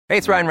Hey,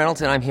 it's Ryan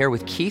Reynolds, and I'm here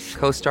with Keith,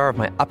 co-star of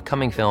my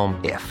upcoming film,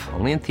 If,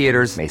 only in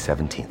theaters May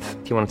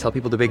 17th. Do you want to tell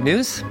people the big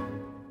news?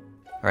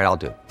 All right, I'll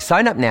do it.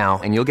 Sign up now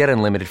and you'll get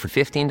unlimited for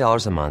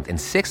 $15 a month and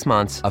 6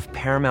 months of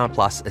Paramount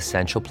Plus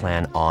Essential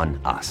Plan on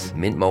us.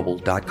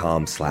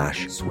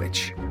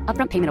 MintMobile.com/switch.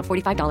 Upfront payment of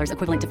 $45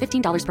 equivalent to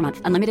 $15 per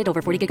month. Unlimited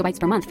over 40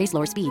 gigabytes per month. Face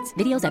lower speeds.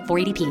 Videos at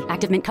 480p.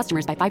 Active Mint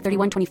customers by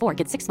 531.24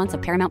 get 6 months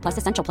of Paramount Plus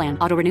Essential Plan.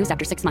 Auto renews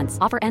after 6 months.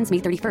 Offer ends May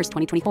 31st,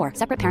 2024.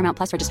 Separate Paramount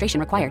Plus registration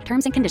required.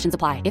 Terms and conditions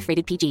apply if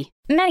rated PG.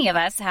 Many of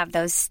us have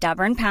those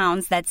stubborn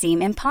pounds that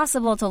seem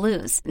impossible to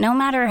lose, no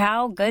matter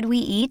how good we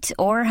eat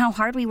or how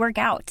hard we work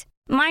out.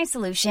 My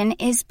solution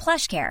is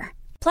PlushCare.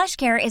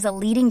 PlushCare is a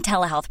leading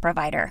telehealth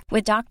provider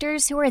with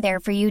doctors who are there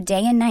for you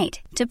day and night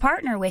to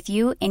partner with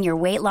you in your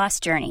weight loss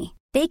journey.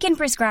 They can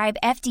prescribe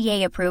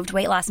FDA-approved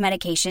weight loss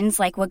medications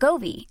like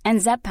Wegovy and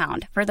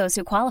Zepbound for those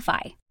who qualify.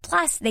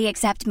 Plus, they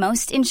accept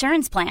most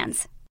insurance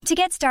plans. To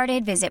get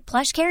started, visit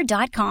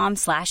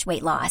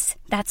plushcare.com/weightloss.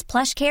 That's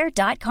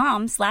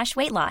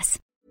plushcare.com/weightloss.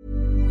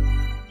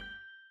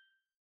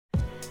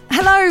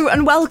 Hello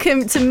and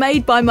welcome to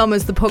Made by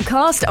Mamas, the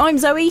podcast. I'm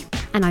Zoe.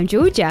 And I'm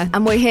Georgia.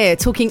 And we're here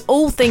talking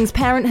all things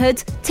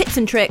parenthood, tips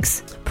and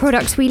tricks,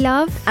 products we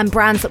love, and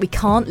brands that we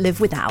can't live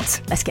without.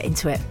 Let's get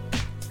into it.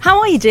 How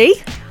are you,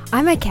 G?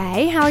 I'm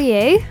okay. How are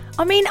you?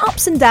 I mean,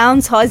 ups and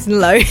downs, highs and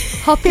lows.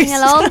 Hopping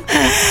along.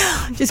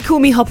 Just call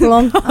me hop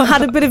along. I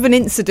had a bit of an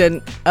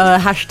incident,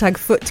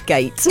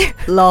 #Footgate,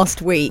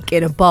 last week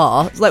in a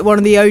bar. It's like one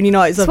of the only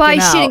nights I've been out. That's why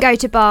you shouldn't go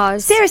to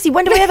bars. Seriously,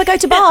 when do we ever go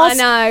to bars? I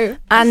know.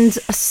 And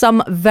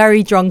some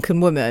very drunken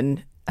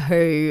woman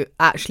who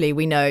actually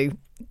we know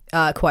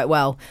quite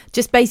well,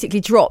 just basically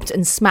dropped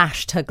and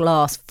smashed her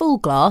full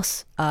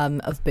glass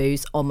of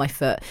booze on my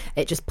foot.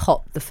 It just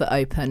popped the foot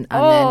open,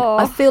 and then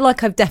I feel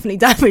like I've definitely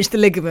damaged the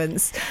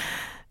ligaments.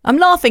 I'm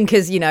laughing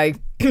because, you know,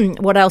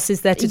 what else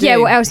is there to do? Yeah,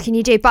 what else can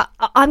you do? But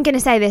I'm going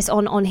to say this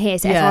on here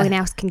so everyone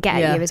else can get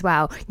at you as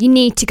well. You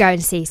need to go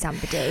and see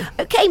somebody.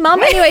 Okay,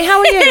 Mum. Anyway, how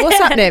are you? What's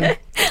happening?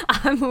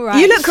 I'm all right.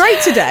 You look great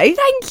today.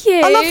 Thank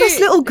you. I love this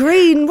little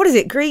green, what is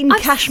it,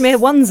 cashmere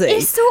onesie.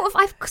 It's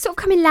I've sort of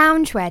come in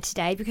loungewear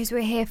today because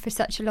we're here for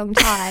such a long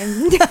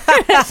time.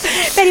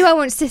 If anyone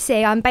wants to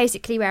see, I'm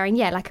basically wearing,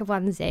 like a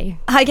onesie.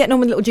 How are you getting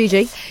on with little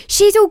Gigi?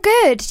 She's all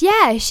good.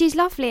 Yeah, she's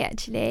lovely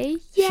actually.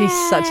 Yeah.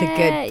 She's such a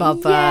good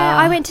bubba. Yeah,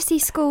 I went to see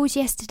schools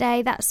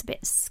yesterday. That's a bit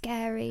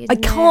scary, isn't I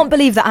can't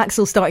believe that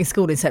Axel's starting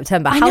school in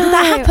September. How did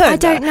that happen? I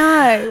don't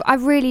know. I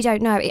really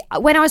don't know.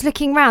 When I was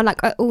looking around,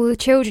 like at all the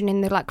children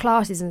in the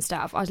classes and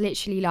stuff, I was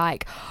literally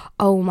like,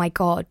 oh my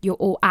God, you're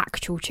all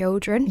actual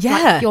children. Yeah.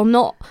 Like, you're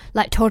not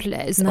like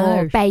toddlers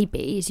or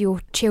babies,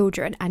 you're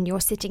children and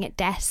you're sitting at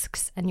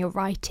desks and you're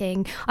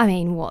writing. I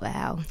mean, what the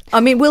hell?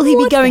 I mean, will he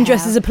be going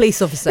dressed as a police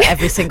officer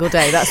every single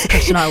day? That's the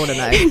question I want to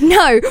know.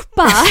 No,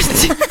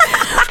 but...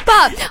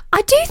 But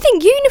I do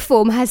think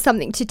uniform has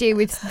something to do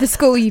with the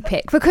school you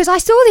pick, because I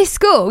saw this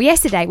school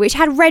yesterday which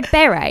had red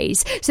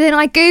berets. So then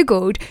I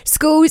Googled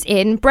schools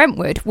in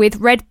Brentwood with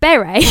red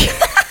beret.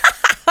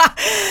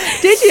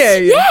 Did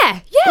you? Yeah,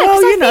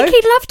 because I think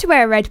he'd love to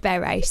wear a red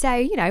beret.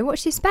 So,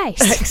 watch this space.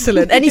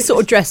 Excellent. Any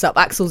sort of dress up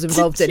Axel's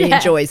involved in, he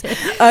enjoys.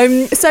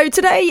 So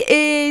today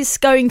is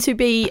going to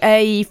be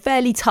a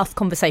fairly tough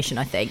conversation,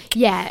 I think.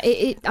 Yeah,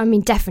 it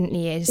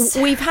definitely is.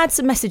 We've had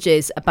some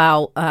messages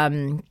about...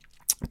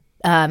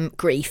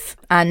 grief,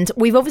 and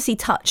we've obviously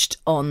touched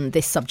on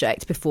this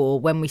subject before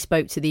when we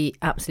spoke to the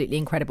absolutely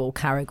incredible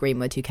Cara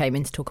Greenwood, who came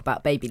in to talk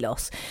about baby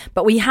loss,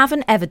 but we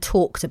haven't ever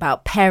talked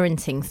about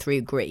parenting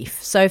through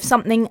grief. So if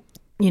something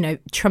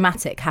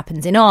traumatic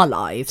happens in our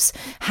lives,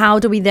 how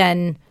do we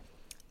then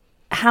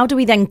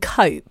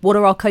cope? What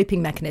are our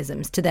coping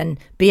mechanisms to then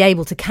be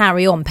able to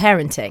carry on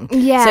parenting?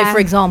 Yeah. So for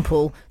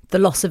example, the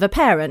loss of a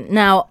parent.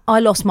 Now, I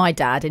lost my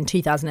dad in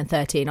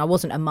 2013. I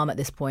wasn't a mum at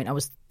this point. I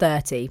was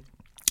 30.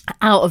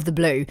 Out of the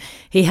blue,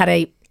 he had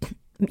a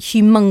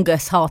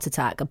humongous heart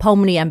attack, a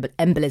pulmonary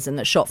embolism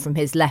that shot from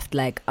his left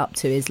leg up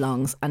to his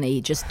lungs, and he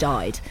just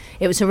died.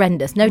 It was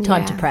horrendous. No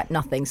time to prep,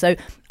 nothing. So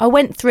I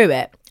went through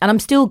it, and I'm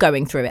still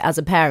going through it as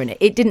a parent.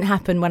 It didn't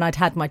happen when I'd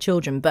had my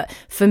children, but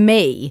for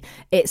me,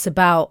 it's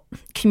about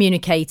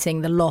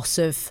communicating the loss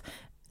of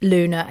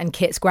Luna and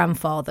Kit's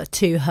grandfather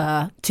to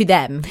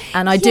them,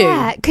 and I do.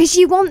 Yeah, because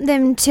you want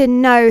them to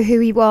know who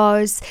he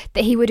was,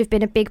 that he would have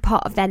been a big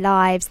part of their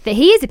lives, that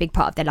he is a big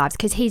part of their lives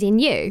because he's in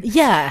you.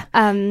 Yeah.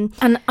 And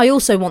I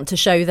also want to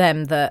show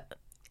them that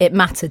it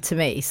mattered to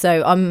me.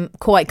 So I'm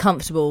quite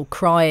comfortable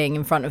crying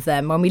in front of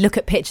them. When we look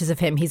at pictures of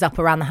him, he's up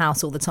around the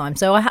house all the time.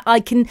 So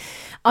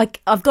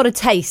I've got a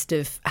taste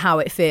of how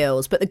it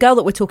feels. But the girl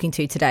that we're talking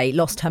to today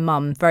lost her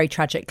mum very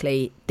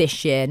tragically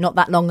this year, not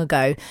that long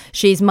ago.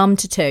 She's mum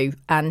to two,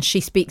 and she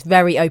speaks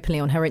very openly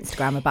on her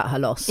Instagram about her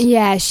loss.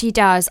 Yeah, she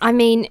does. I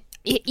mean,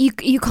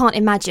 you can't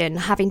imagine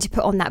having to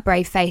put on that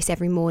brave face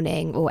every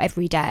morning or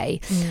every day.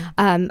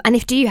 And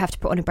if do you have to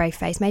put on a brave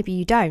face, maybe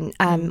you don't.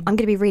 I'm going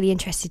to be really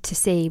interested to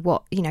see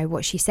what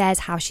she says,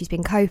 how she's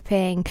been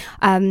coping.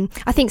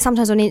 I think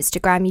sometimes on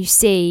Instagram you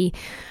see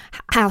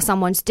how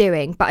someone's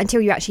doing, but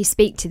until you actually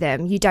speak to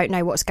them, you don't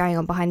know what's going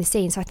on behind the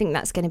scenes. So I think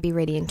that's going to be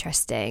really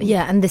interesting.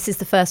 Yeah, and this is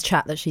the first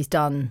chat that she's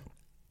done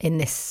in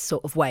this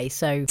sort of way.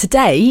 So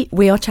today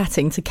we are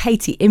chatting to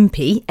Katie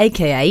Impey,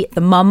 aka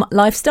the Mum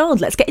Lifestyled.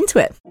 Let's get into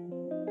it.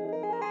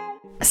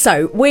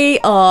 So we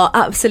are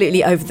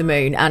absolutely over the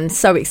moon and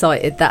so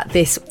excited that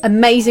this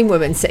amazing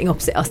woman sitting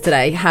opposite us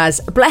today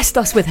has blessed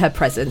us with her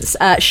presence.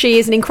 She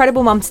is an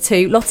incredible mum to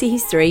 2, Lottie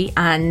who's 3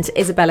 and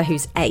Isabella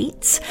who's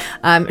 8.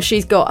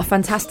 She's got a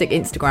fantastic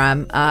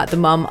Instagram, the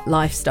Mum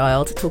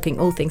Lifestyled,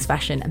 talking all things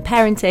fashion and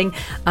parenting.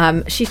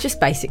 She's just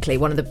basically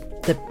one of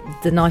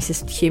the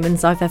nicest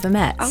humans I've ever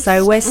met.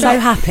 So we're so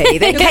happy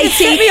that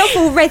Katie... me off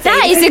already.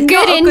 That is a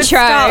good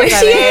intro.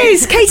 She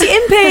is! Katie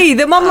Impey,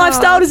 the Mum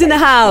Lifestyled is in the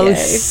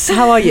house.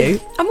 How are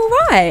you? I'm all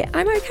right.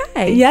 I'm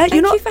okay. Yeah,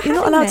 Thank you for you're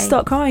not allowed having to me.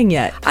 start crying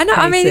yet. I know.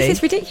 I mean, Katie. this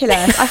is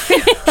ridiculous. I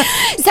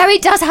feel Zoe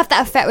does have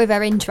that effect with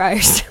her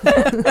intros.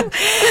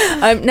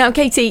 Now,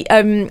 Katie,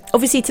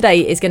 obviously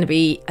today is going to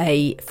be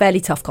a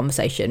fairly tough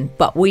conversation,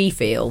 but we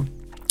feel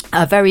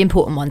a very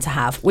important one to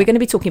have. We're going to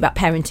be talking about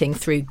parenting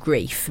through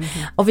grief.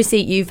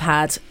 Obviously, you've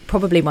had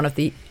probably one of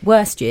the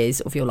worst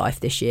years of your life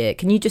this year.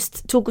 Can you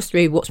just talk us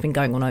through what's been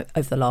going on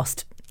over the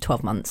last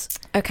 12 months?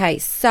 Okay,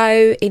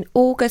 so in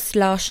August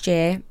last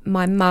year,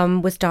 my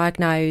mum was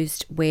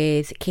diagnosed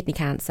with kidney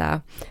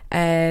cancer,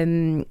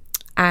 and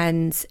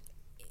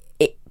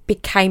it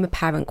became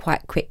apparent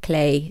quite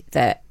quickly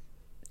that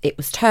it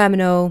was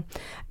terminal,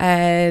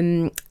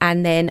 and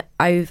then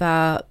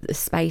over the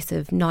space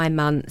of 9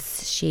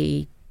 months,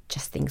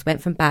 things went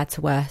from bad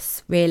to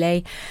worse,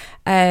 really,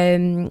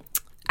 and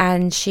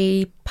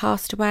she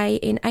passed away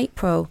in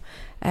April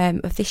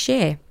of this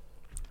year.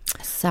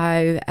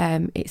 So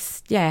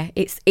it's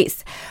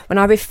when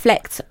I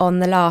reflect on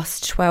the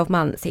last 12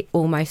 months, it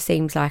almost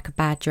seems like a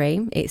bad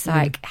dream. It's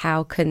like,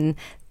 how can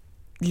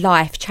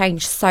life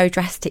change so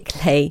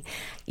drastically,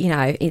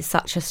 in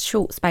such a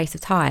short space of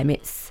time?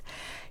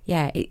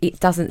 It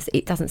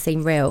doesn't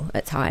seem real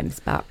at times,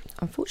 but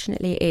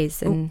unfortunately it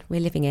is, and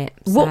we're living it.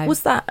 What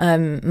was that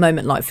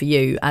moment like for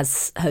you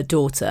as her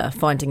daughter,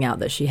 finding out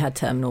that she had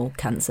terminal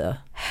cancer?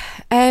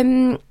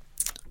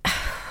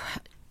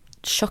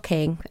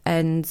 Shocking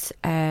and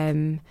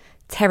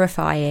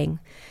terrifying.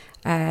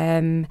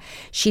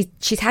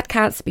 She's had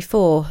cancer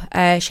before.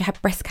 She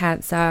had breast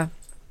cancer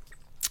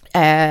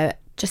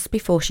just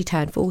before she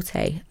turned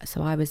 40,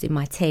 so I was in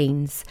my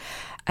teens,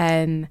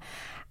 and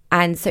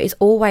so it's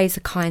always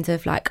a kind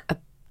of like a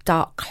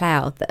dark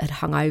cloud that had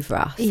hung over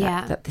us,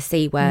 that the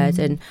C word.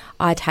 And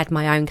I'd had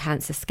my own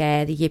cancer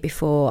scare the year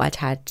before. I'd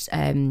had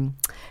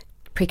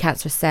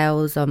precancerous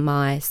cells on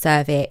my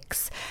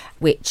cervix,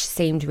 which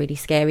seemed really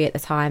scary at the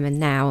time, and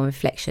now on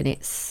reflection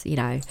it's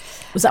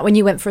Was that when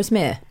you went for a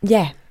smear?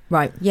 Yeah.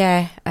 Right.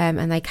 Yeah,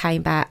 and they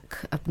came back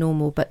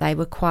abnormal, but they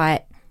were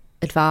quite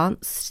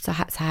advanced, so I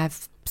had to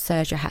have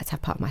surgery. I had to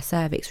have part of my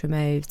cervix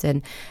removed,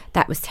 and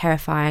that was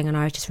terrifying. And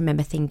I just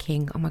remember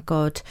thinking, oh my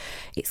God,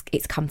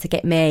 it's come to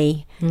get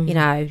me.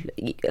 I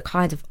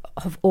kind of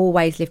have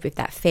always lived with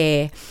that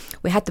fear.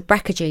 We had the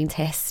BRCA gene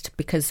test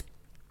because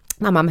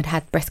my mum had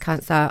had breast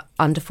cancer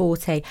under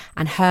 40,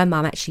 and her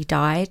mum actually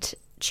died.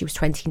 She was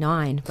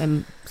 29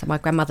 so my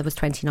grandmother was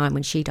 29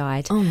 when she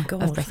died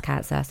of breast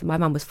cancer. So my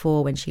mum was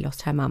 4 when she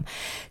lost her mum.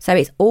 So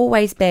it's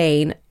always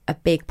been a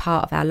big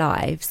part of our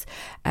lives.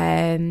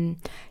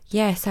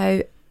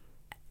 So,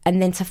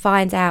 and then to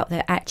find out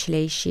that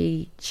actually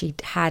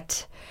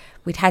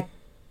we'd had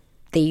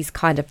these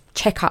kind of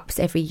checkups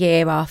every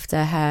year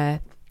after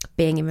her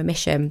being in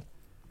remission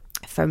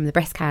from the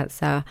breast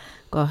cancer,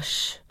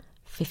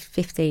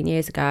 15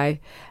 years ago,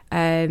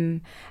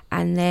 and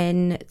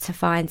then to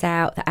find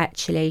out that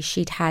actually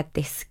she'd had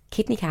this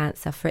kidney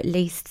cancer for at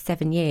least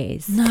 7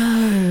 years.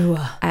 No.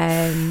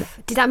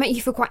 Did that make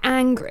you feel quite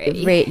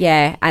angry?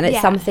 Yeah, and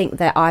it's something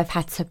that I've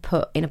had to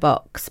put in a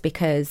box,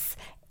 because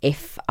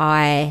if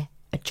I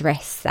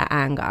address that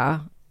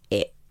anger,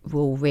 it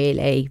will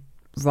really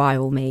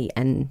rile me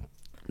and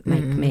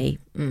make me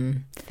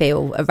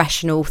feel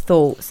irrational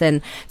thoughts,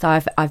 and so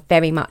I've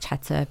very much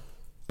had to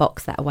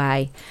box that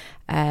away.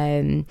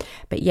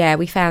 But yeah,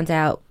 we found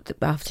out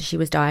that after she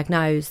was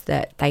diagnosed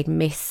that they'd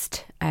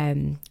missed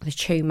the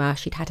tumour.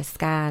 She'd had a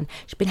scan.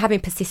 She'd been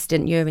having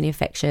persistent urine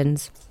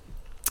infections,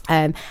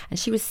 and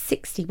she was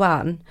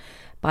 61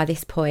 by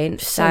this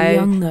point. So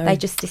young, though. They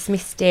just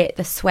dismissed it,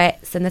 the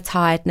sweats and the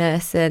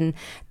tiredness and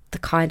the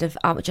kind of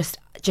just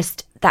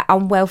that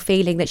unwell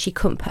feeling that she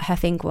couldn't put her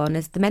finger on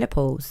as the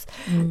menopause.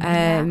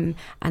 And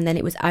then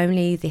it was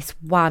only this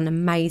one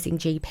amazing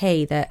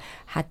GP that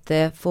had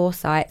the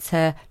foresight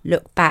to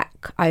look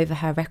back over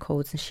her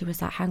records, and she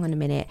was like, hang on a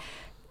minute,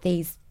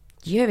 these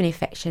urine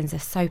infections are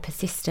so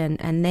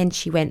persistent. And then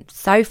she went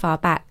so far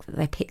back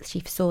that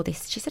she saw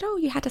this. She said, oh,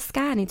 you had a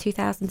scan in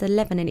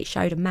 2011 and it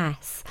showed a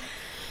mass.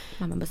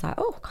 My mum was like,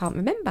 oh, I can't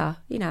remember,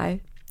 you know.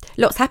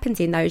 Lots happened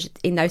in those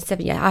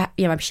 7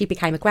 years. She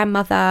became a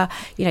grandmother.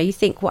 You know, you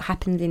think what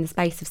happened in the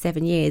space of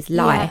 7 years,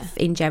 life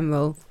in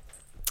general,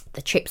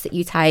 the trips that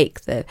you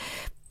take, the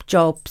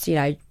jobs, you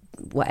know,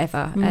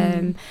 whatever.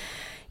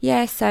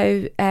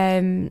 So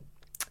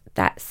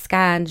that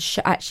scan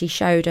actually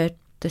showed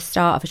the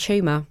start of a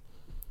tumour,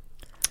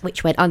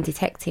 which went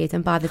undetected,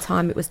 and by the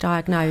time it was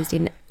diagnosed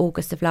in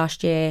August of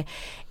last year,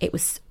 it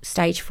was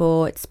stage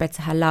 4. It spread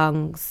to her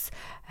lungs.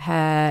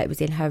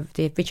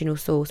 The original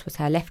source was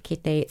her left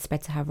kidney. It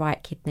spread to her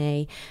right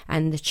kidney,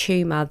 and the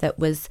tumour that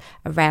was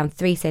around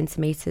 3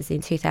 centimetres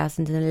in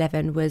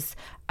 2011 was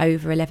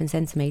over 11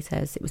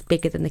 centimetres. It was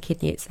bigger than the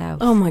kidney itself.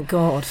 Oh my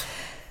God.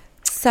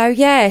 So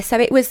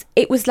it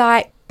was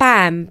like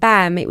bam,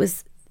 bam. It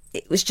was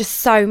just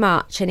so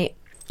much, and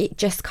it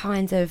just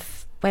kind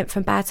of went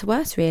from bad to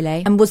worse,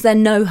 really. And was there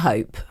no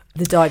hope?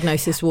 The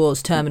diagnosis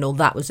was terminal,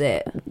 that was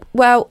it?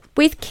 Well,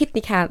 with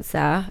kidney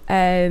cancer,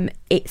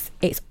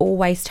 it's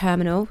always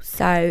terminal.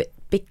 So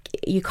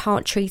you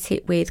can't treat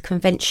it with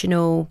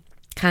conventional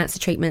cancer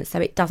treatments, so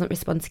it doesn't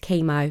respond to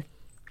chemo.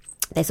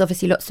 There's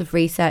obviously lots of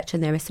research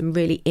and there are some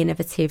really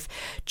innovative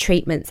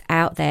treatments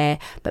out there.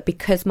 But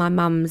because my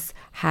mum's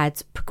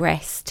had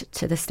progressed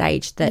to the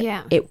stage that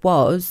it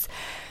was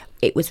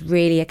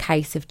really a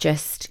case of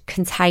just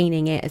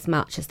containing it as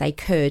much as they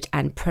could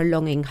and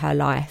prolonging her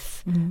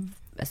life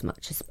as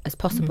much as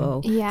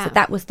possible. So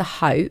that was the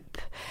hope.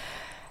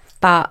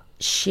 But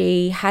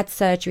she had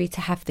surgery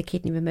to have the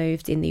kidney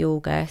removed in the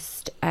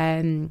August.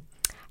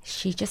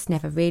 She just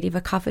never really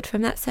recovered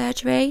from that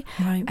surgery.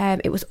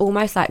 Right. It was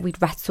almost like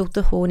we'd rattled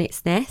the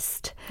hornet's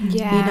nest.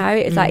 Yeah. You know,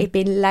 it's like it'd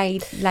been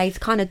laid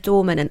kind of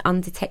dormant and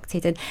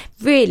undetected. And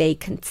really,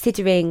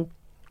 considering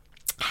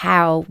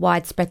how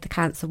widespread the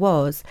cancer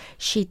was,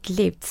 she'd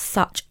lived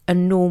such a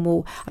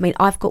normal... I mean,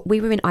 we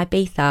were in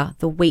Ibiza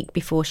the week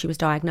before she was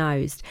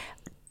diagnosed,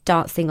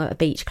 dancing at a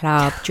beach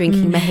club,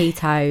 drinking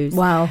mojitos.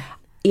 Wow.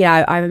 You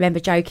know, I remember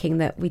joking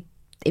that we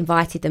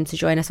invited them to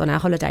join us on our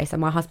holiday so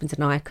my husband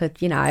and I could,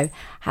 you know,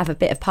 have a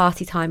bit of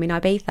party time in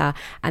Ibiza.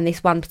 And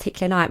this one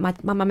particular night, my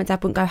mum and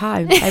dad wouldn't go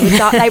home. They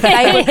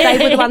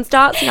were the ones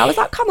dancing. I was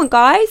like, come on,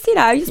 guys, you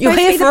know, you're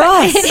here for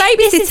us. Babysitters.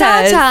 This is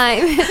our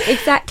time.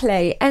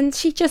 Exactly. And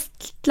she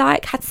just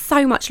like had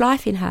so much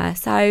life in her.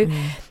 So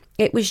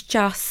it was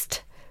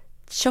just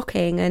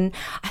shocking. And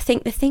I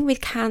think the thing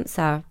with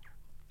cancer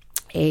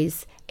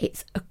is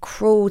it's a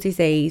cruel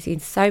disease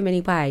in so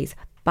many ways,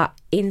 but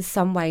in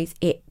some ways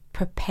it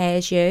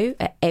prepares you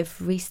at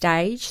every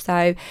stage.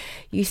 So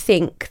you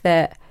think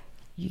that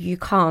you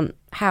can't,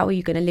 how are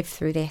you going to live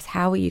through this?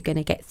 How are you going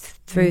to get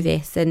through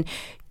this? And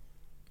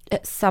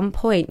at some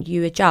point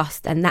you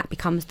adjust and that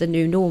becomes the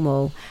new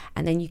normal,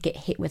 and then you get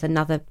hit with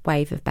another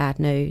wave of bad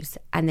news,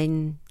 and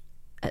then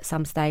at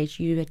some stage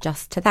you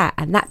adjust to that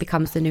and that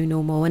becomes the new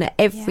normal. And at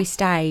every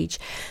stage,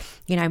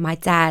 you know, my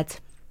dad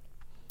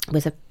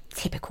was a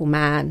typical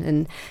man,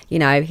 and you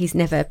know, he's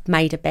never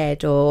made a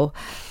bed or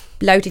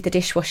loaded the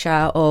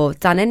dishwasher or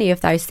done any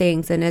of those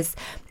things. And as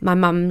my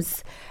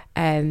mum's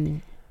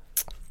as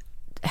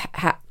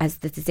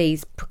the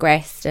disease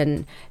progressed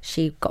and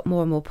she got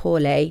more and more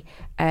poorly,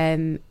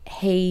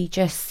 he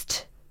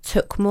just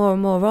took more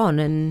and more on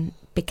and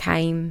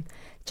became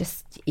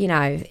just, you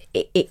know,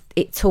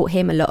 it taught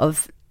him a lot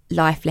of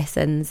life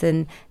lessons,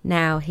 and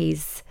now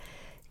he's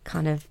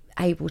kind of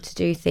able to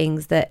do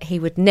things that he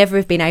would never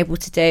have been able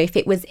to do if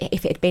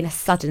it had been a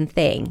sudden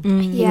thing.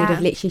 He would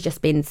have literally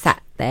just been sat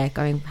there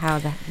going,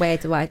 where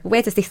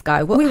does this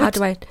go?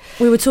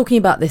 We were talking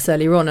about this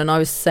earlier on, and I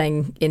was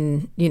saying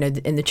in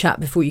the chat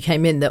before you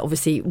came in that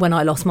obviously when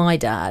I lost my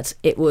dad,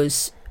 it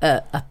was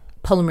a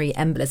pulmonary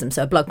embolism,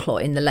 so a blood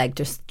clot in the leg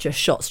just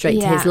shot straight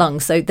to his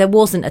lungs, so there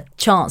wasn't a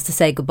chance to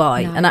say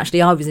goodbye. And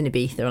actually I was in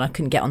Ibiza and I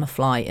couldn't get on a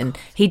flight, and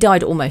he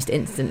died almost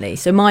instantly.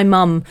 So my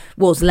mum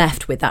was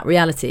left with that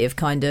reality of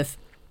kind of,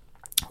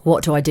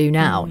 what do I do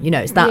now? You know,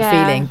 it's that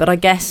feeling. But I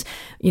guess,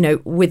 you know,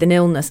 with an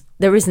illness,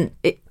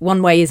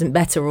 one way isn't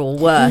better or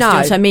worse. Do you know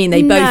what I mean?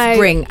 They both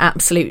bring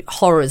absolute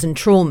horrors and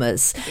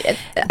traumas.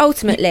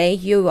 Ultimately,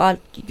 you're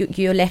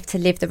left to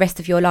live the rest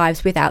of your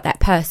lives without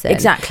that person.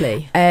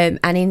 Exactly. And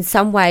in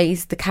some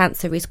ways, the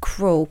cancer is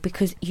cruel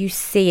because you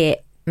see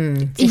it.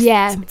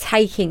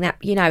 Taking that,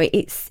 you know,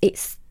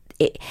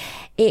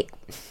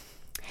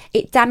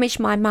 it damaged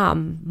my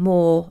mum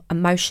more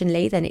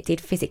emotionally than it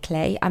did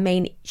physically. I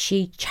mean,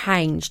 she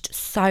changed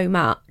so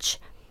much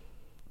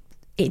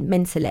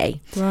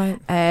mentally. Right.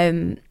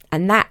 And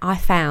that I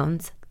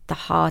found the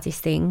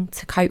hardest thing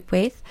to cope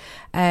with.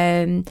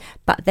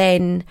 But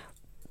then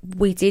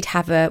we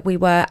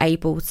were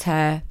able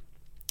to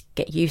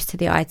get used to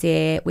the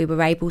idea. We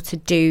were able to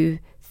do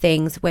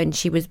things when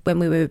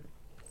we were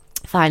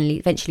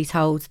eventually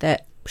told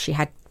that she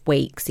had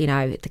weeks, you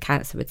know, the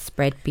cancer had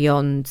spread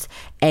beyond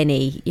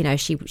any, you know, they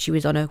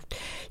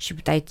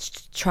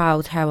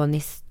trialled her on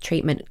this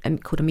treatment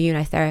called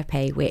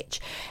immunotherapy,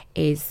 which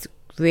is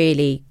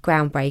really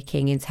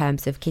groundbreaking in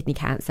terms of kidney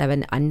cancer,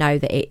 and I know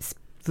that it's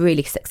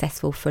really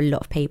successful for a lot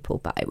of people,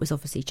 but it was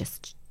obviously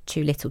just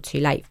too little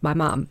too late for my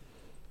mum.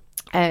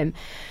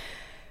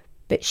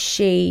 But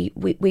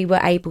we were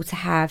able to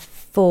have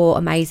 4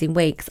 amazing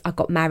weeks. I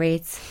got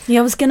married. Yeah,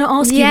 I was going to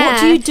ask you, what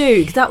do you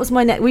do? 'Cause that was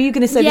my next. Were you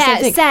going to say the same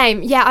thing?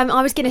 Same. Yeah,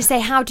 I was going to say,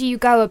 how do you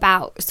go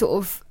about sort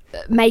of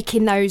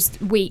making those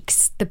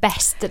weeks the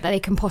best that they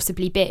can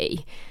possibly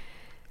be?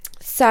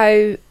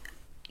 So,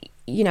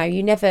 you know,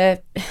 you never...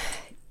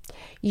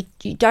 You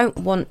don't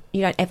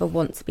ever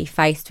want to be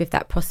faced with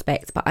that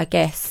prospect, but I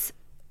guess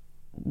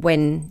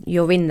when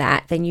you're in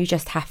that, then you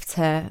just have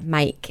to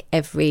make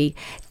every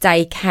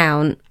day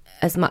count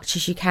as much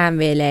as you can,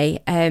 really.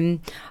 I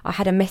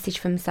had a message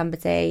from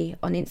somebody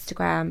on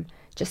Instagram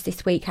just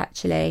this week,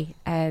 actually,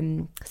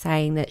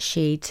 saying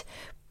that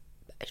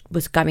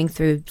was going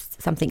through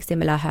something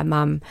similar. Her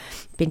mum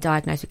been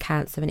diagnosed with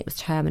cancer and it was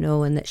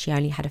terminal, and that she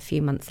only had a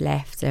few months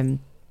left, and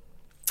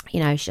you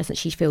know,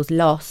 she feels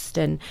lost.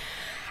 And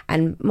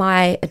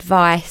my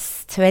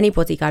advice to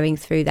anybody going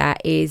through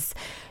that is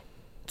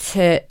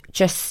to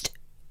just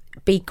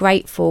be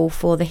grateful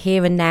for the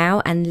here and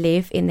now and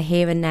live in the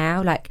here and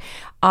now. Like,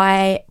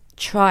 I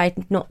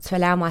tried not to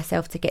allow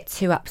myself to get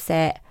too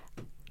upset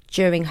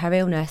during her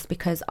illness,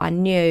 because I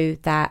knew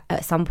that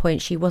at some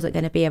point she wasn't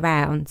going to be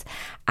around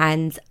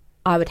and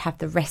I would have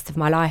the rest of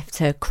my life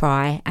to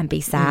cry and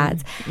be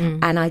sad.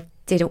 And I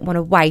didn't want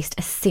to waste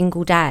a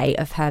single day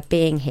of her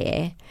being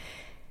here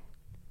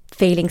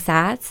feeling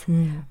sad.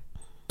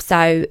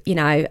 So, you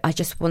know, I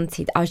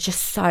was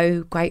just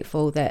so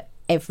grateful that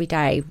every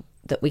day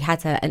that we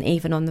had her, and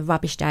even on the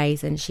rubbish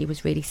days and she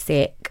was really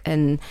sick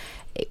and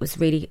it was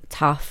really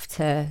tough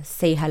to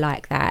see her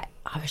like that,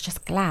 I was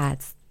just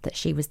glad that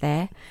she was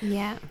there.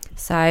 Yeah.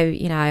 So,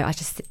 you know,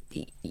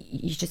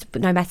 you just,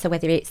 no matter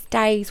whether it's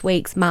days,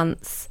 weeks,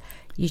 months,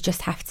 you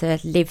just have to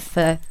live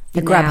for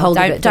the grab now. hold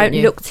of it, don't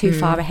you? look too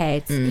far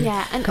ahead.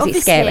 Yeah, and 'cause obviously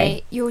it's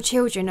scary. your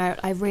children are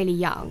really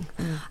young.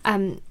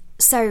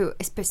 So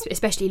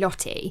especially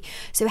Lottie.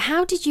 So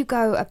how did you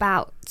go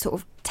about sort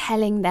of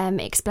telling them,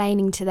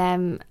 explaining to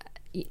them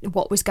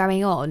what was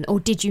going on, or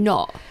did you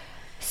not?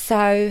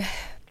 So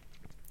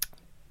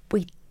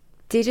we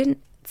didn't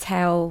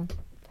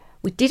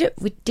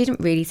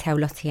really tell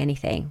Lottie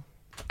anything.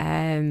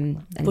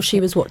 Well, she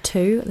was,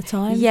 2 at the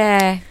time?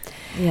 Yeah.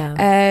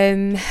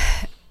 Yeah.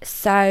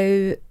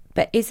 So,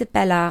 but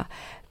Isabella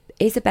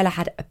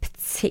had a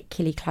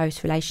particularly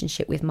close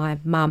relationship with my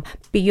mum,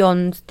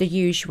 beyond the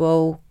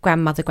usual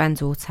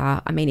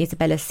grandmother-granddaughter. I mean,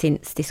 Isabella's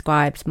since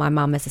described my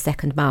mum as a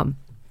second mum.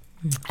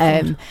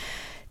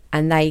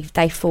 And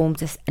they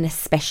formed an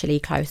especially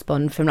close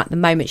bond from like the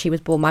moment she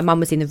was born. My mum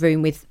was in the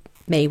room with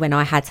me when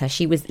I had her.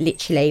 She was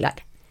literally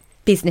like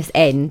business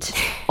end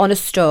on a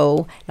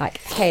stool, like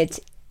head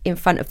in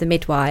front of the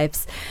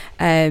midwives.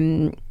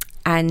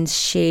 And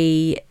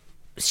she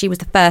was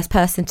the first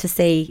person to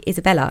see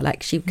Isabella.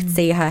 Like, she could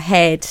see her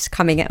head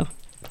coming out.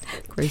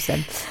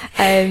 Gruesome.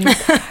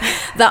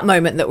 That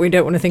moment that we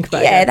don't want to think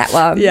about. Yeah, that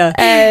one. Yeah.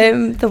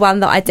 The one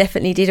that I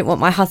definitely didn't want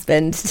my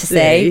husband to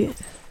see.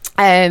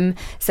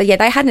 So yeah,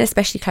 they had an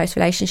especially close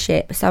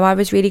relationship. So I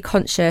was really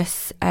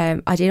conscious.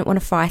 I didn't want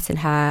to frighten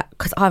her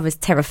because I was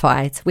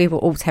terrified. We were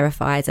all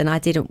terrified, and I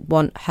didn't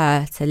want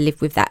her to live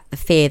with the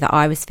fear that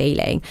I was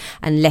feeling,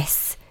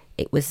 unless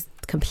it was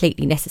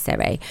completely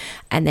necessary.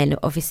 And then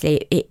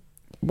obviously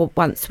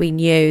once we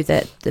knew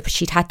that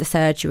she'd had the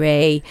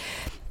surgery,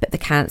 but the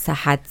cancer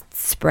had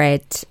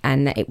spread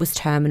and it was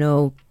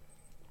terminal,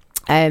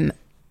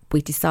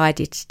 we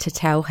decided to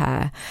tell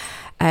her.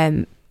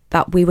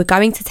 But we were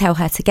going to tell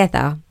her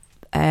together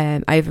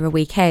over a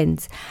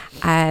weekend.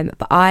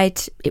 But I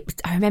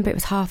remember it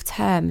was half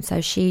term,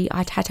 so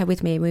I'd had her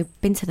with me, and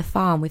we'd been to the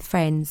farm with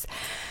friends.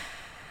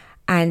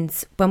 And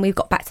when we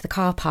got back to the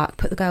car park,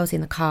 put the girls in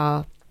the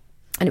car,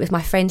 and it was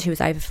my friend who was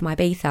over from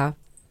Ibiza.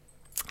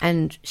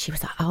 And she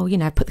was like, oh,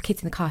 put the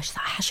kids in the car. She's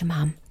like, how's your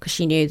mum? Because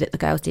she knew that the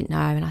girls didn't know.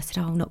 And I said,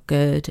 oh, not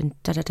good. And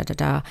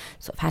da-da-da-da-da.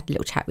 Sort of had a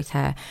little chat with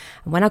her.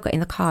 And when I got in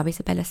the car,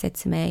 Isabella said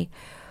to me,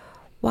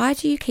 why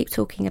do you keep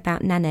talking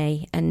about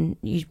Nanny and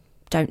you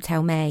don't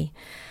tell me?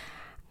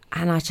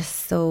 And I just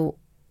thought,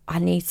 I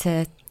need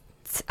to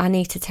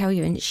tell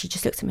you. And she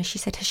just looked at me. She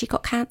said, has she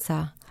got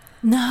cancer?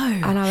 No.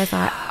 And I was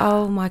like,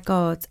 oh my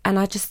God. And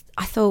I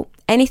thought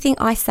anything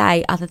I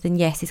say other than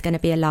yes is going to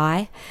be a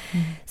lie.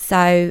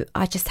 So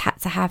I just had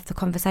to have the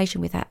conversation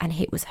with her, and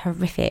it was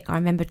horrific. I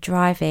remember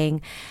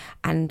driving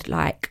and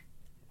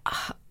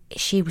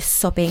she was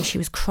sobbing, she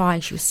was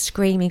crying, she was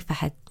screaming for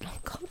her, oh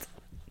God,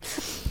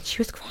 she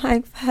was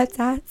crying for her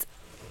dad.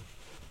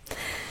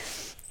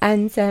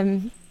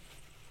 And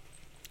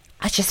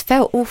I just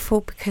felt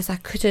awful because I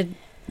couldn't,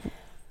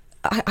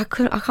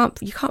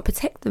 you can't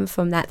protect them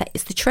from that. That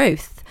is the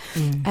truth.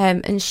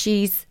 And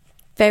she's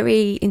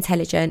very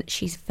intelligent,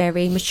 she's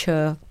very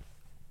mature,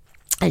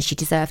 and she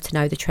deserved to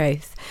know the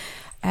truth.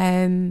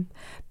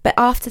 But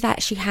after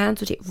that, she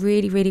handled it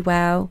really, really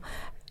well,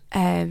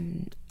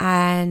 and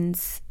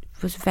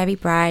was very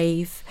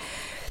brave.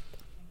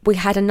 We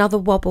had another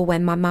wobble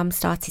when my mum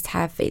started to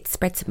have it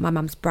spread to my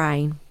mum's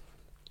brain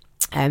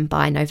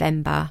by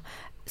November.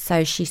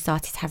 So she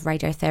started to have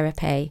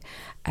radiotherapy.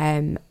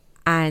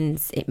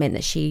 and it meant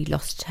that she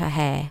lost her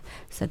hair.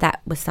 So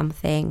that was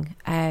something.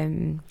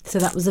 So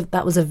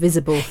that was a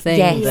visible thing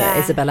Yes. that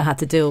Yeah. Isabella had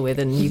to deal with,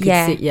 and you could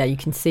Yeah. see, you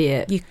can see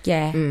it.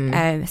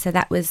 So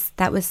that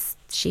was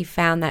she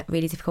found that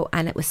really difficult,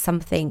 and it was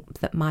something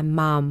that my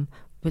mum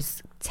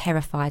was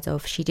terrified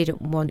of. She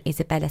didn't want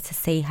Isabella to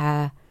see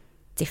her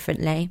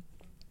differently.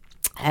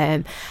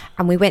 And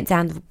we went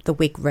down the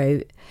wig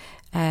route.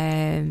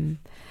 And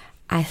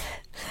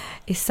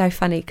it's so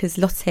funny because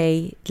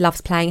Lottie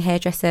loves playing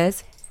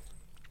hairdressers,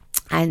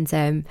 and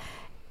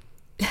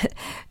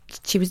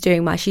she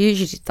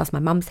usually does my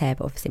mum's hair,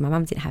 but obviously my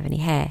mum didn't have any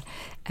hair.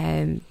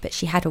 But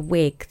she had a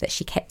wig that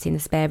she kept in the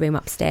spare room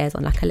upstairs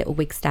on like a little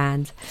wig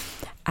stand,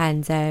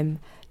 and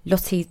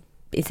Lottie,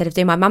 instead of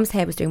doing my mum's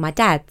hair, was doing my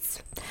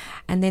dad's.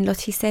 And then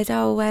Lottie said,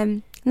 "Oh,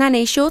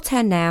 Nanny, it's your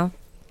turn now."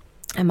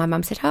 And my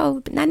mum said, "Oh,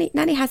 but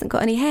Nanny hasn't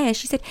got any hair."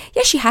 She said,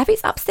 "Yes, you have.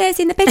 It's upstairs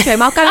in the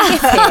bedroom. I'll go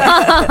and get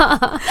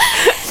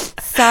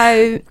it."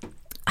 So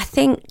I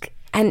think,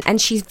 and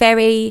she's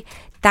very,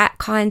 that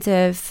kind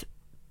of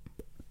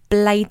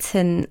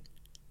blatant,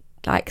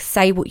 like,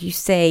 say what you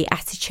see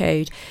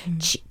attitude.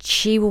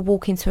 She will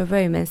walk into a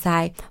room and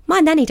say, "My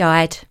nanny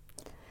died."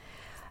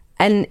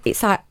 And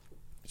it's like,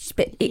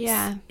 but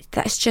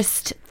that's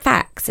just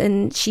facts,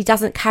 and she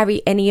doesn't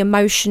carry any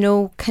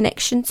emotional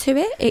connection to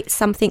it. It's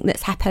something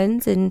that's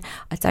happened, and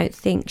I don't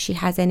think she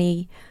has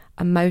any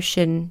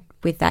emotion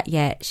with that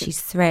yet. She's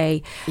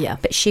 3. Yeah.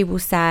 But she will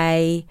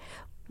say,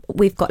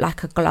 we've got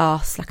like a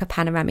glass, like a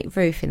panoramic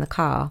roof in the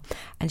car,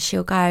 and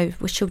she'll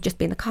just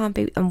be in the car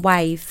and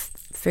wave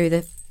through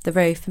the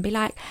roof and be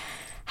like,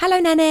 "Hello,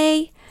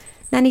 Nanny.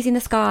 Nanny's in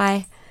the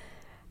sky."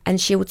 And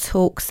she will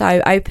talk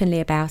so openly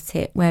about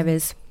it,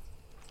 whereas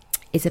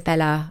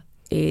Isabella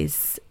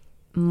is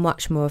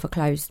much more of a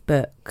closed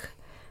book.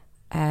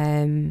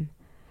 And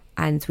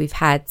we've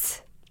had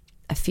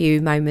a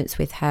few moments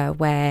with her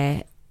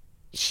where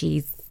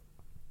she's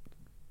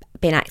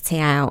been acting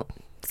out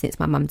since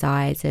my mum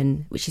died,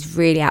 and which is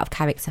really out of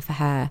character for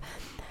her.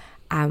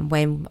 And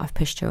when I've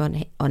pushed her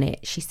on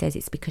it, she says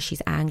it's because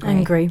she's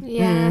angry.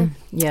 Yeah.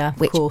 Yeah, of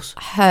Which course.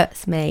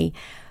 hurts me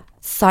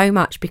so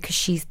much because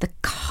she's the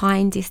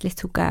kindest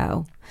little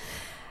girl.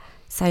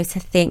 So to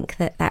think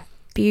that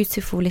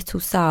beautiful little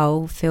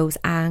soul feels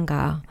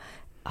anger,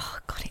 oh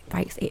God,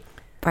 it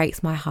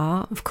breaks my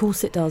heart. Of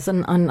course it does.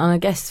 And I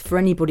guess for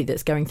anybody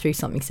that's going through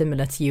something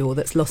similar to you, or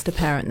that's lost a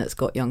parent that's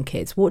got young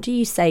kids, what do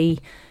you say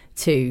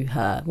to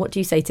her? What do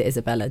you say to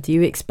Isabella? Do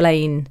you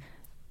explain,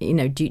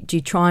 do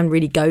you try and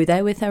really go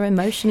there with her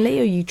emotionally,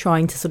 or are you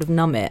trying to sort of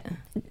numb it?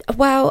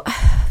 Well,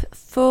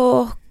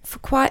 for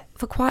quite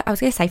I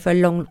was going to say for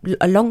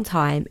a long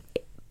time,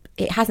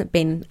 it hasn't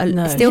been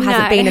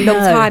hasn't been a long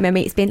time. I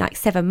mean, it's been like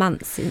 7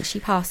 months since she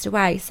passed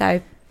away,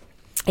 so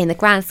in the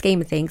grand scheme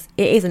of things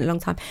it isn't a long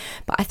time.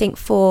 But I think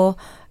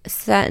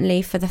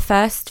certainly for the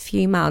first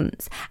few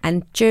months,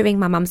 and during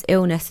my mum's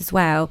illness as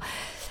well,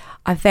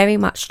 I very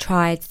much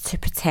tried to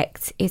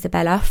protect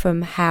Isabella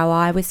from how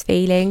I was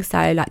feeling.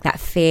 So like that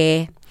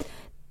fear,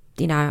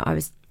 I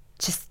was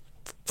just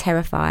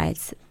terrified,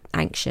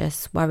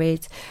 anxious,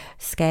 worried,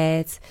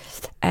 scared.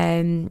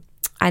 And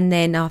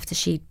then after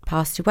she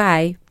passed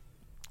away,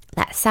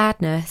 that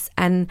sadness,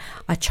 and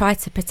I tried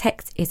to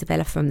protect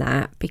Isabella from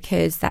that,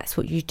 because that's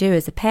what you do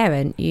as a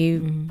parent.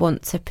 You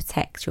want to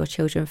protect your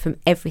children from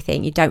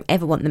everything. You don't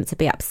ever want them to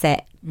be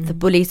upset. The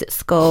bullies at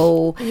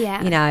school,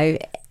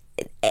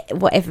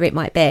 whatever it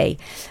might be.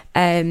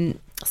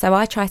 So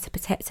I tried to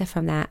protect her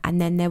from that.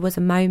 And then there was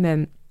a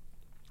moment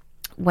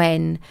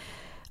when,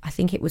 I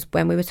think it was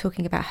when we were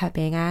talking about her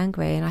being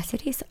angry, and I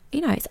said, it's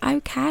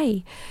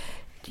okay,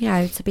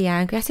 to be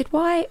angry. I said,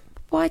 why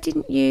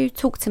didn't you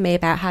talk to me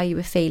about how you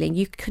were feeling?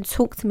 You can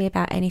talk to me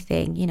about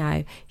anything,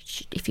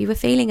 if you were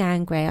feeling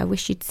angry, I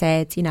wish you'd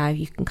said, you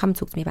can come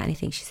talk to me about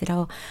anything. She said,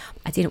 "Oh,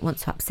 I didn't want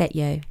to upset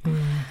you."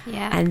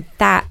 Yeah. And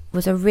that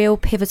was a real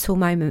pivotal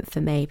moment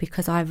for me,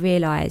 because I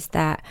realised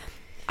that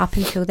up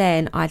until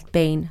then I'd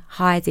been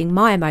hiding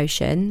my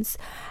emotions,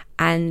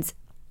 and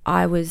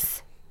I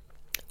was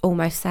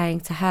almost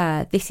saying to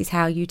her, this is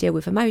how you deal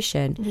with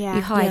emotion. Yeah.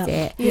 You hide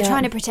it. You're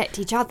trying to protect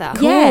each other. Of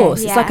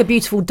course, it's like a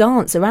beautiful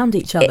dance around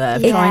each other,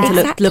 trying to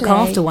exactly. look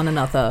after one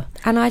another.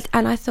 And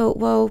I thought,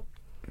 well,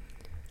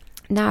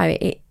 no,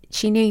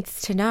 she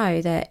needs to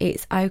know that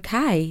it's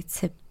okay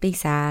to be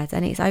sad,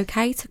 and it's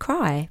okay to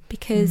cry,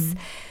 because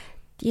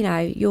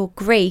your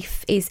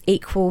grief is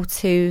equal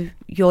to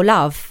your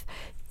love.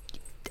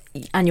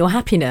 And your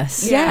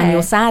happiness, Yeah. and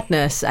your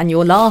sadness, and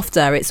your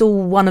laughter. It's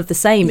all one of the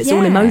same. It's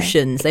all Yeah,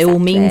 emotions. They all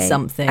mean exactly.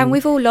 something. And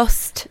we've all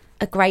lost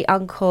a great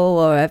uncle,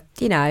 or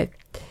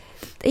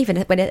even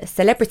when a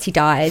celebrity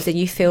dies and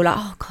you feel like,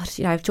 oh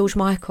God, George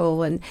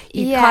Michael, and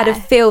you kind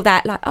of feel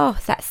that like, oh,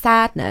 that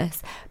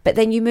sadness, but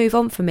then you move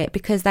on from it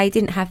because they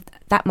didn't have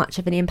that much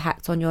of an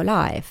impact on your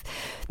life.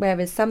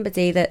 Whereas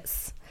somebody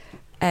that's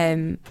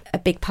a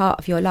big part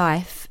of your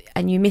life,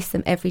 and you miss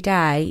them every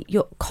day,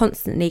 you're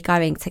constantly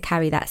going to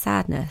carry that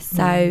sadness.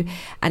 So,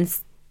 and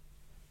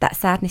that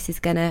sadness is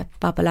going to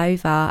bubble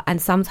over,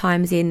 and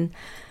sometimes in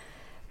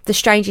the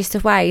strangest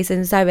of ways.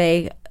 And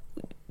Zoe,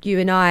 you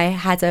and I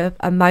had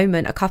a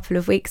moment a couple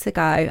of weeks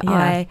ago. Yeah.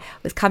 I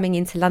was coming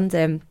into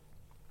London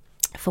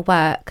for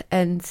work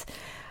and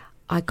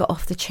I got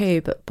off the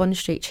tube at Bond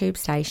Street tube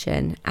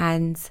station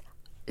and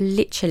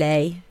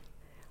literally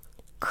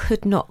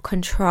could not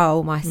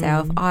control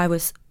myself. I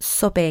was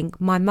sobbing.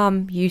 My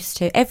mum used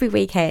to every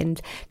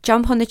weekend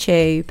jump on the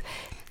tube,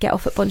 get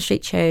off at Bond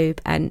Street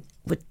tube and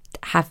would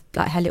have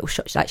like her little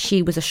shop. Like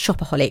she was a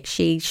shopaholic.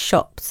 She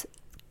shopped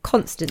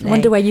constantly. I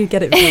wonder where you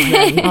get it from.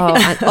 Then.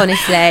 And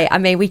honestly, I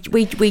mean,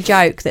 we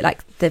joke that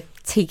like the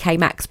TK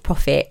Maxx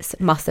profits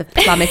must have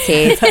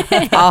plummeted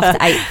after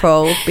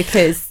April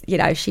because, you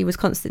know, she was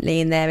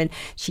constantly in there and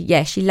she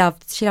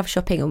loved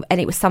shopping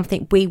and it was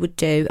something we would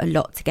do a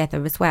lot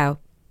together as well.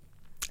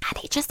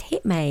 And it just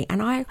hit me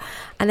and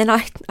then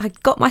I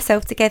got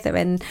myself together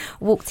and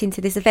walked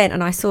into this event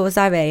and I saw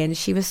Zoe and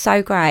she was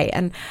so great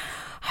and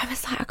I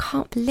was like, I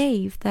can't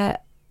believe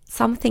that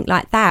something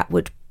like that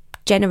would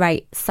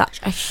generate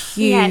such a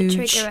huge...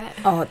 trigger it.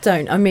 Oh,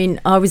 don't. I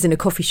mean, I was in a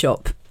coffee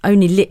shop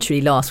only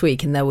literally last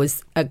week and there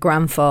was a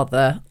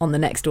grandfather on the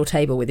next door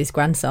table with his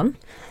grandson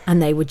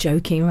and they were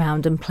joking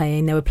around and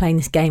they were playing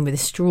this game with a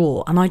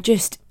straw and I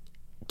just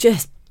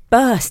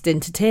burst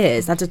into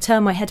tears. I had to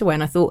turn my head away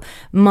and I thought,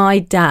 my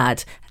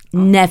dad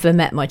never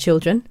met my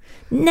children.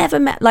 Never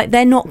met, like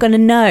they're not going to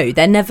know.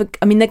 They're going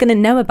to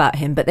know about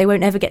him, but they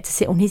won't ever get to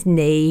sit on his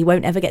knee,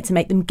 won't ever get to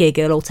make them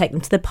giggle or take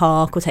them to the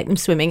park or take them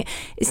swimming.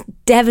 It's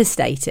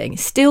devastating,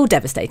 still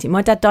devastating.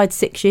 My dad died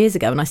 6 years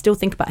ago and I still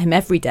think about him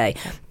every day.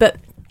 But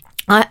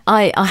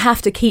I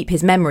have to keep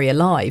his memory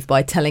alive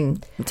by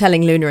telling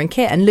Luna and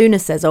Kit. And Luna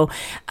says,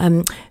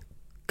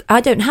 I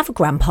don't have a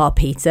Grandpa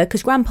Peter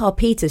because Grandpa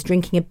Peter's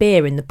drinking a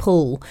beer in the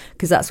pool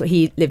because that's what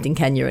he lived in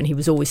Kenya and he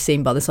was always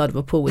seen by the side of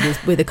a pool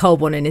with a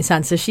cold one in his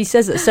hand. So she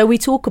says that. So we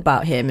talk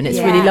about him and it's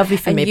really lovely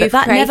for me. But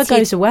that never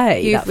goes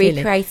away. You've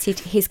recreated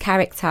his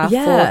character for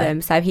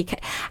them. So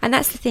and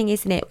that's the thing,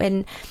 isn't it?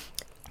 When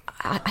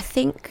I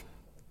think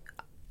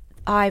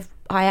I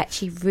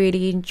actually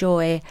really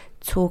enjoy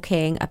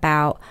talking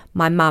about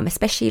my mum,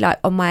 especially like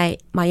on my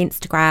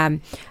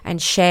Instagram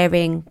and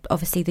sharing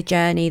obviously the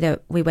journey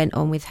that we went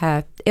on with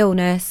her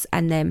illness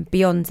and then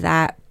beyond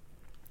that,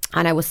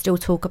 and I will still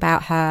talk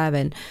about her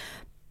and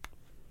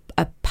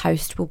a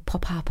post will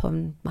pop up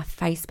on my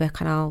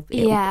Facebook and I'll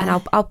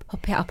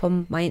pop it up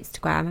on my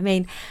Instagram. I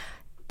mean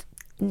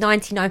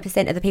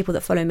 99% of the people that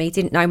follow me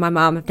didn't know my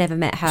mum, have never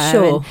met her.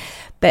 Sure.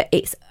 But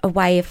it's a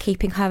way of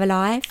keeping her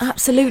alive.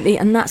 Absolutely,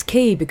 and that's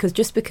key because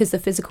just because the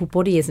physical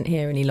body isn't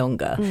here any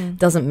longer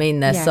doesn't mean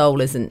their soul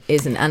isn't.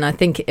 And I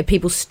think if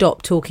people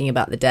stop talking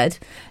about the dead,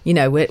 you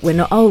know, we're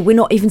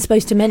not even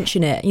supposed to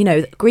mention it. You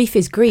know, grief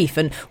is grief,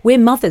 and we're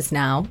mothers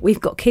now. We've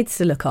got kids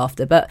to look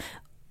after, but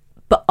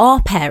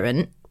our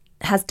parent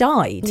has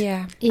died.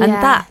 Yeah. And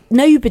that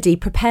nobody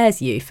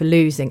prepares you for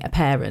losing a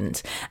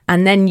parent.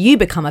 And then you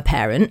become a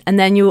parent and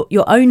then your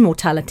own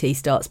mortality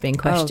starts being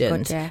questioned. Oh,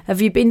 God, yeah.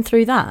 Have you been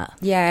through that?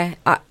 Yeah.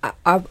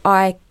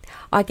 I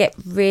get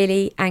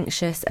really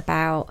anxious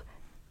about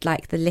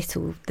like the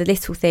little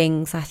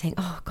things. I think,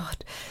 oh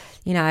God,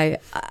 you know,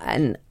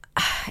 and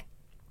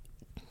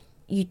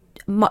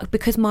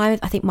because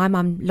I think my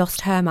mum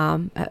lost her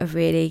mum at a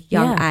really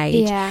young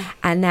age. Yeah.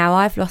 And now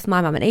I've lost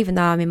my mum, and even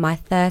though I'm in my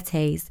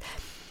 30s,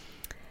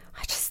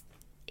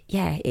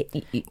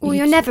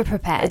 you're never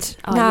prepared.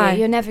 No,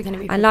 you're never going to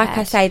be prepared. And like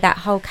I say, that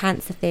whole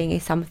cancer thing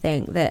is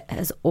something that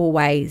has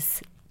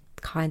always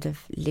kind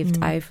of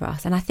lived over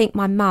us. And I think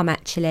my mum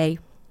actually,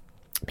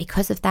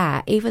 because of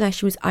that, even though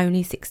she was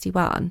only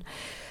 61,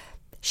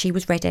 she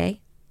was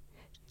ready.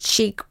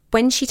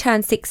 When she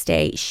turned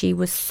 60, she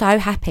was so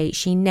happy.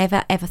 She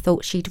never ever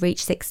thought she'd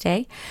reach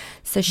 60.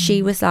 So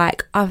she was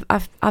like,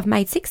 I've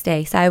made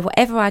 60. So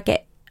whatever I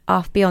get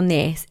beyond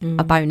this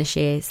are bonus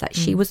years. Like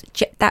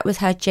that was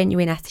her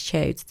genuine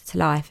attitude to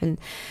life. And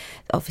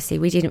obviously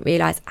we didn't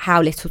realise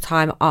how little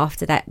time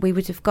after that we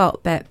would have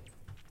got, but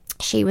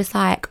she was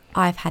like,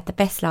 I've had the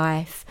best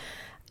life,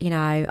 you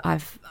know,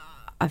 I've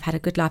had a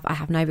good life, I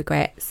have no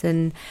regrets.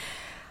 And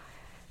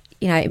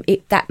you know,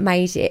 that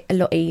made it a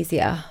lot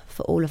easier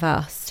for all of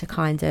us to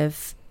kind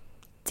of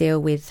deal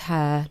with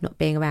her not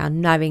being around,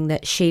 knowing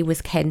that she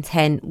was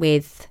content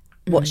with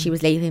what she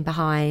was leaving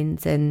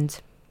behind, and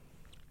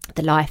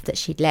the life that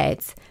she'd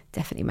led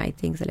definitely made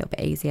things a little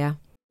bit easier.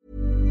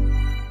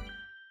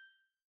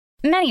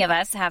 Many of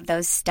us have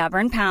those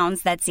stubborn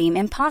pounds that seem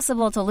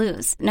impossible to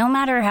lose, no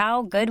matter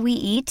how good we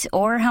eat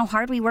or how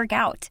hard we work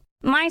out.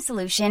 My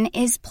solution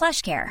is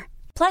PlushCare.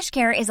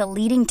 PlushCare is a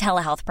leading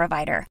telehealth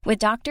provider with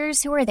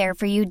doctors who are there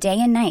for you day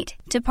and night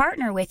to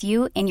partner with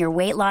you in your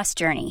weight loss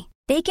journey.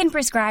 They can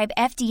prescribe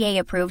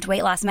FDA-approved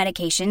weight loss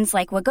medications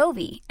like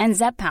Wegovy and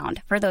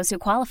Zepbound for those who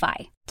qualify.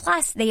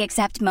 Plus, they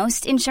accept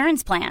most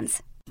insurance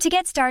plans. To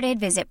get started,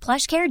 visit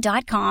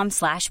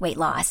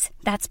plushcare.com/weightloss.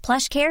 That's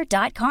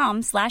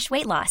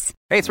plushcare.com/weightloss.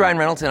 Hey, it's Ryan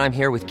Reynolds, and I'm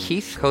here with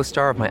Keith,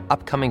 co-star of my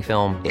upcoming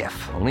film,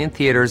 If, only in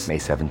theaters May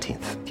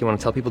 17th. Do you want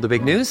to tell people the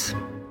big news?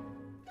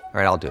 All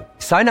right, I'll do it.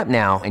 Sign up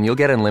now and you'll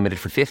get unlimited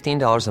for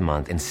 $15 a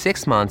month and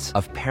 6 months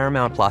of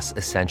Paramount Plus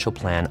Essential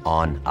Plan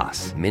on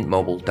us.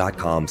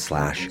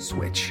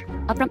 MintMobile.com/switch.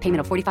 Upfront payment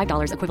of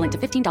 $45 equivalent to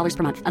 $15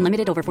 per month.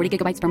 Unlimited over 40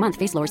 gigabytes per month.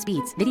 Face lower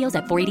speeds. Videos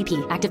at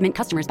 480p. Active Mint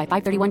customers by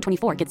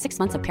 531.24 get 6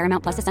 months of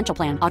Paramount Plus Essential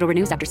Plan. Auto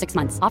renews after 6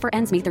 months. Offer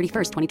ends May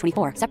 31st,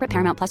 2024. Separate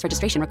Paramount Plus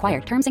registration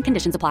required. Terms and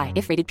conditions apply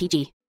if rated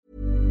PG.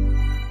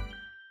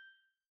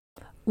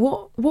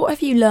 What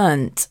have you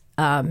learnt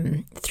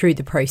through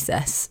the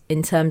process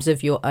in terms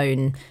of your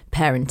own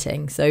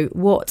parenting? So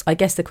I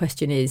guess the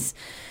question is,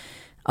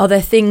 are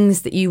there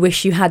things that you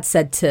wish you had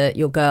said to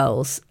your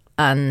girls,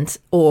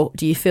 or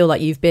do you feel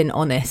like you've been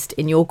honest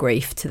in your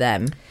grief to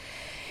them?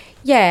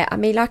 Yeah, I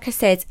mean, like I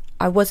said,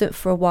 I wasn't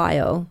for a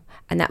while,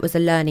 and that was a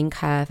learning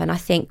curve. And I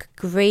think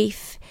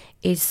grief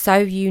is so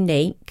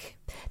unique.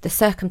 The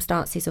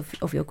circumstances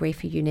of your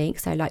grief are unique.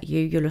 So like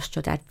you lost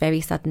your dad very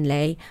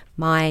suddenly.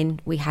 Mine,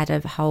 we had a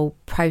whole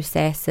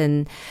process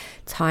and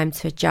time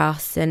to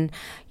adjust. And,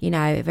 you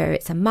know, whether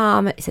it's a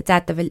mum, it's a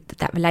dad,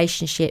 that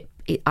relationship,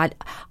 I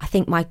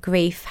think my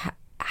grief,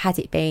 had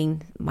it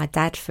been my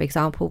dad, for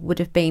example, would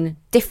have been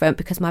different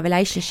because my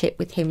relationship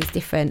with him is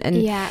different.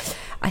 And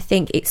I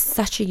think it's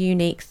such a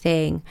unique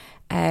thing.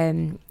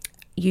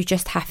 You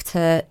just have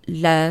to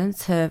learn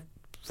to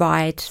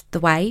ride the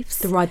waves.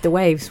 We were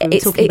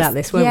talking about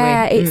this, weren't we?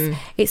 Yeah,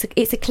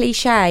 it's a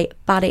cliche,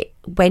 but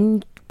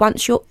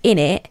once you're in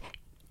it,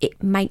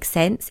 it makes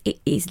sense. It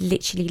is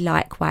literally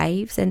like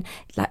waves, and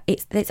like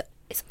it's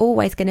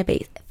always going to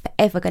be,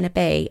 forever going to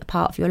be a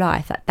part of your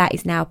life. That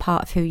is now a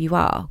part of who you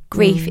are.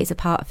 Grief is a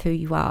part of who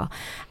you are,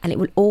 and it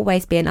will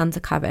always be an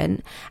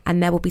undercurrent.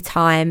 And there will be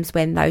times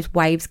when those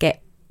waves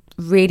get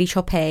really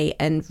choppy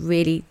and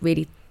really,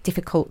 really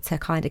difficult to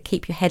kind of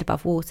keep your head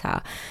above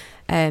water.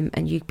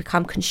 And you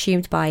become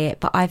consumed by it.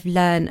 But I've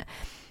learned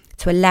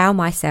to allow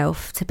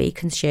myself to be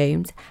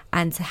consumed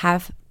and to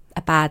have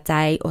a bad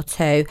day or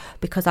two,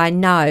 because I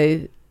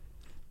know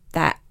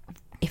that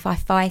if I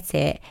fight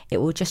it,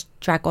 it will just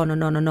drag on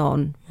and on and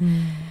on.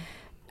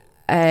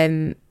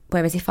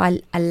 Whereas if I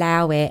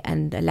allow it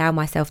and allow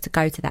myself to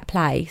go to that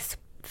place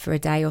for a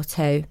day or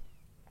two,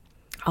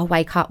 I'll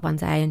wake up one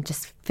day and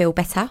just feel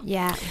better.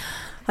 Yeah.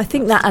 I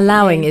think that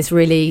allowing is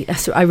really,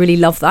 I really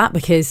love that,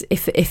 because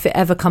if it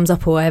ever comes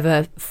up or I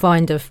ever I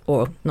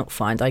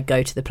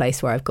go to the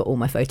place where I've got all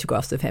my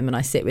photographs of him and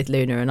I sit with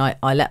Luna and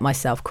I let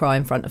myself cry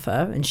in front of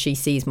her, and she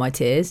sees my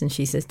tears and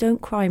she says,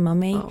 "Don't cry,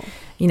 mummy." Oh.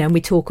 You know, and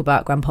we talk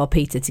about Grandpa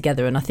Peter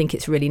together, and I think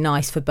it's really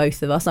nice for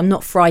both of us. I'm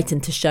not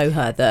frightened to show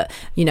her that,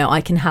 you know,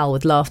 I can howl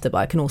with laughter, but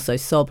I can also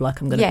sob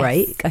like I'm going to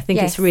break. I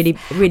think it's really,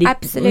 really,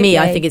 absolutely. Me,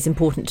 I think it's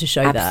important to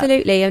show that.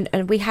 Absolutely.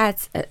 And we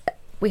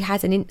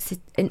had an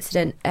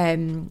incident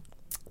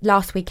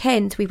last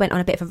weekend. We went on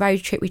a bit of a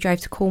road trip. We drove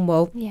to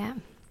Cornwall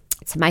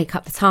to make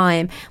up the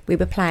time. We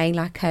were playing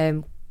like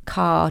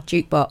car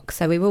jukebox,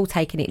 so we were all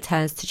taking it in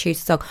turns to choose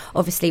a song.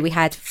 Obviously we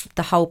had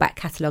the whole back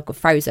catalogue of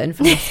Frozen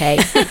from Lottie.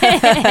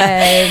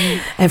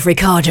 Every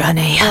car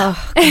journey.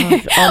 Oh,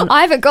 God,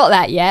 I haven't got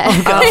that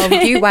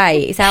yet. You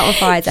wait, it's out on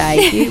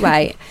Friday. You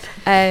wait.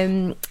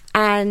 And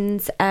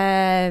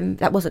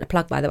that wasn't a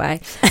plug, by the way.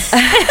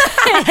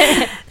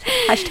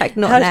 Hashtag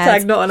not an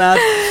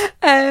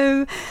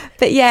ad.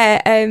 But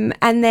yeah,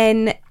 and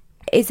then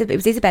it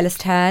was Isabella's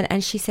turn,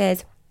 and she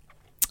said,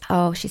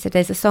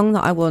 there's a song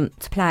that I want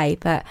to play,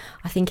 but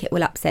I think it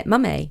will upset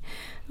mummy.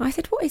 And I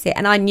said, what is it?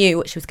 And I knew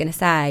what she was going to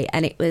say,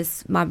 and it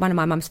was one of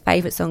my mum's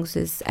favourite songs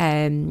was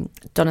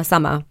Donna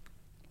Summer.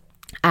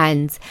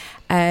 And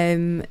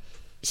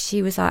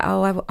she was like,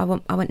 I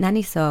want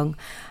Nanny's song.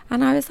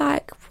 And I was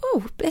like,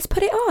 whoa, let's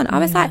put it on. I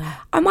was like,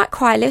 I might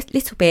cry a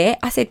little bit.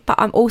 I said, but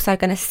I'm also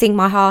going to sing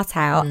my heart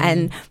out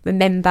and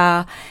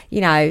remember, you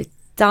know,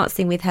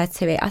 dancing with her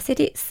to it. I said,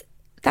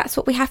 that's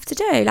what we have to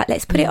do. Like,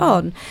 let's put it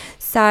on.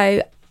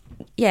 So,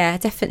 yeah,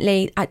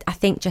 definitely, I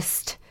think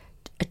just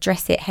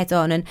address it head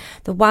on. And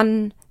the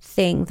one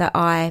thing that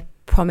I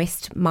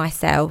promised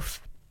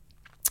myself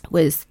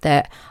was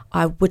that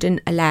I wouldn't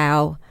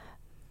allow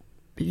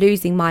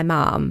losing my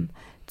mum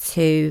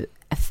to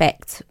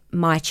affect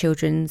my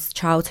children's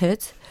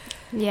childhood.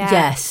 Yeah.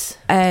 Yes.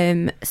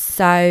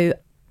 So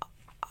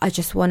I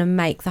just want to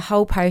make the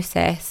whole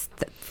process,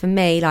 for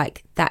me,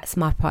 like, that's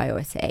my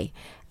priority.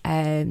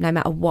 No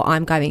matter what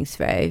I'm going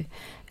through,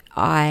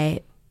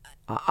 I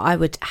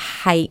would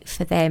hate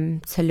for them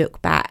to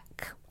look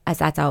back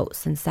as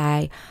adults and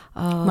say,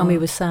 "Oh, Mummy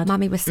was sad.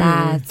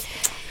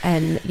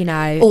 And, you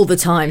know, all the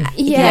time.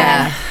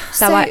 Yeah.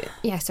 So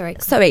sorry.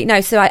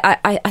 No. So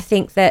I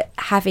think that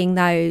having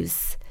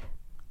those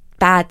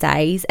bad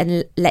days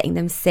and letting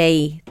them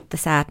see the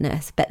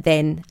sadness, but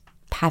then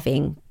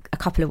having a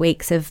couple of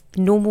weeks of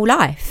normal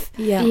life,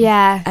 is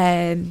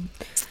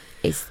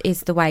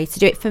the way to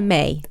do it for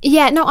me.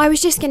 Yeah. No, I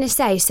was just going to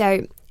say,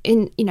 so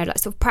in, you know, like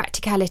sort of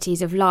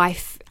practicalities of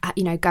life,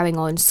 you know, going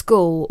on,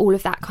 school, all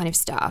of that kind of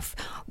stuff.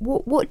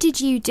 What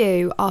did you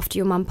do after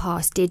your mum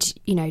passed? Did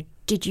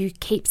you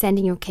keep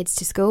sending your kids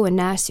to school and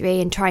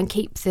nursery and try and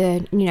keep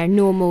the, you know,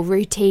 normal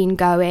routine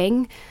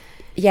going?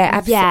 Yeah,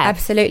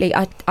 absolutely.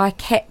 I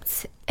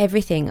kept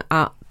everything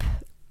up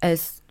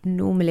as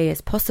normally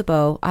as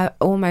possible. I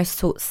almost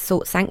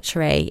sought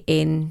sanctuary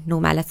in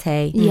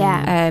normality.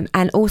 Yeah.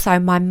 And also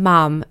my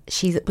mum,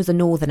 she was a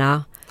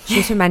northerner. She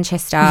was from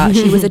Manchester.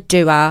 She was a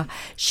doer.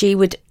 She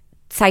would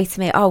say to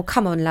me, oh,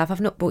 come on, love,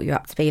 I've not brought you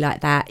up to be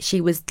like that.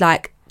 She was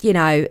like, you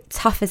know,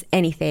 tough as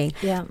anything.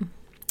 Yeah.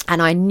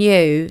 And I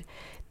knew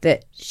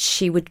that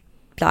she would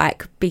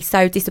like be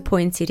so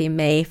disappointed in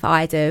me if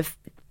I'd have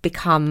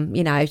become,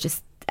 you know,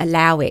 just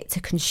allow it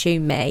to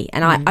consume me.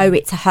 And I owe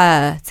it to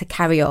her to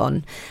carry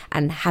on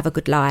and have a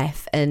good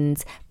life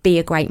and be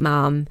a great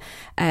mum.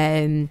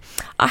 I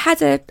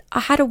had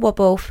a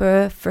wobble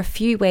for a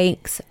few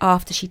weeks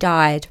after she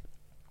died.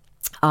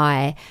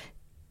 I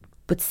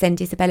would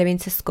send Isabella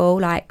into school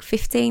like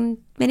 15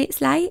 minutes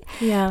late,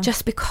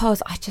 just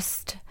because I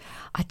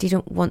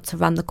didn't want to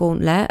run the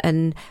gauntlet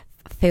and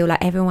feel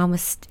like everyone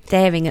was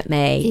staring at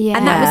me.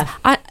 And that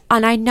was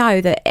I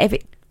know that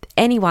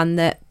anyone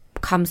that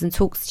comes and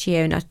talks to you,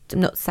 and I'm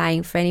not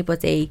saying for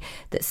anybody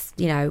that's,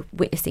 you know,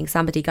 witnessing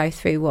somebody go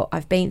through what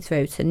I've been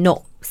through to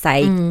not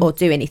say or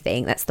do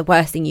anything. That's the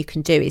worst thing you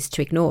can do, is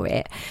to ignore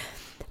it.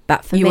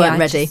 But for me, you weren't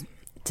ready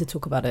to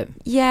talk about it.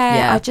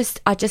 I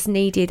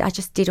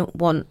just didn't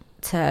want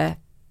to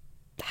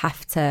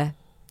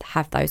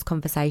have those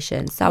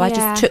conversations. So I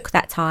just took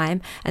that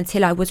time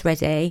until I was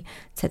ready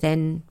to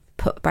then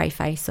put a brave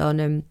face on.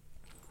 And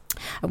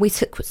we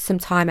took some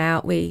time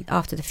out.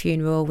 After the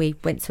funeral, we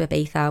went to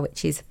Ibiza,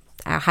 which is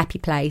our happy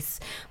place.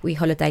 We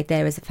holidayed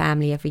there as a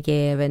family every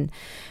year,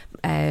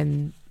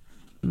 and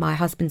my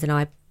husband and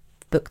I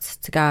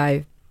booked to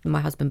go.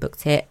 My husband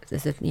booked it.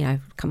 There's a, you know,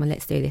 come on,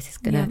 let's do this. It's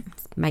gonna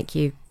make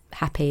you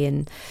happy,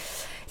 and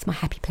it's my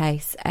happy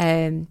place.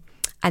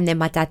 And then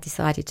my dad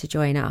decided to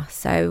join us.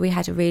 So we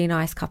had a really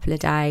nice couple of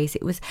days.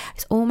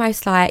 It's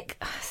almost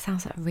like,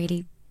 sounds like a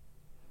really,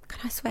 can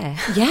I swear?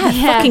 Yeah,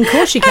 fucking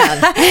course you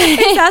can.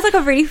 It sounds like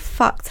a really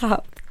fucked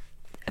up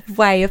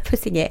way of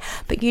putting it.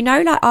 But you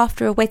know, like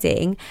after a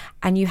wedding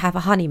and you have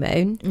a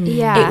honeymoon,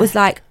 it was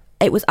like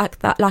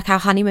that, like our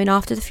honeymoon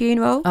after the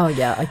funeral. Oh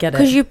yeah, I get it.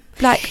 Because you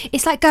like,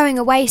 it's like going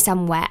away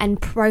somewhere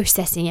and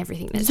processing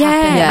everything that's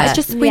happened. Yeah, it's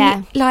just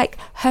like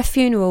her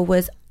funeral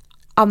was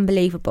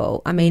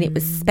unbelievable. I mean, it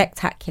was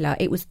spectacular.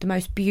 It was the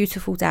most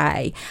beautiful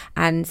day,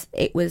 and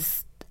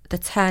the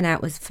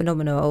turnout was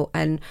phenomenal,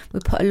 and we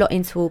put a lot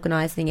into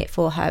organising it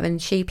for her,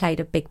 and she played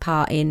a big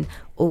part in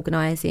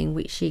organising,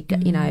 which she,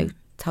 you know,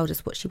 told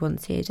us what she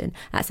wanted. And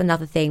that's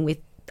another thing with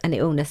an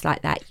illness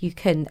like that, you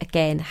can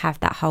again have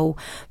that whole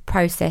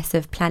process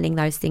of planning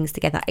those things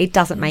together. It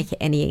doesn't make it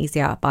any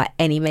easier by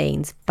any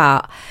means,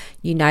 but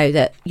you know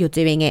that you're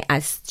doing it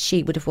as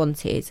she would have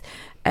wanted.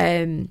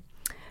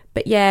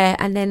 But yeah,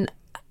 and then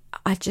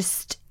I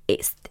just,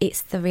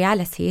 it's the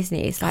reality, isn't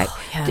it? It's like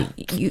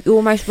you're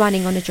almost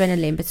running on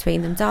adrenaline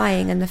between them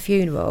dying and the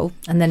funeral,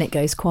 and then it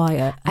goes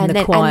quiet, and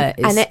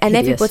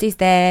everybody's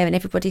there, and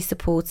everybody's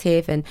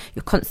supportive, and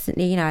you're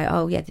constantly, you know,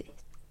 oh yeah,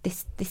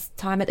 this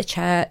time at the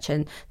church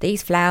and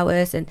these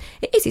flowers, and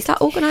it's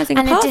like organising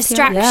and a party. A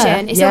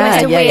distraction. It's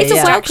almost a weird it's a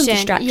welcome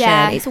distraction.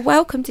 distraction. It's a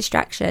welcome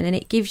distraction, and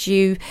it gives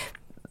you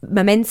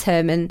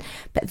momentum.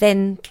 But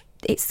then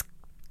it's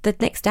the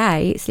next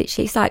day,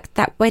 it's like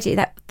that wedding,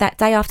 that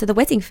day after the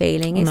wedding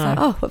feeling. It's like,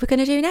 oh, what are we going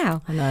to do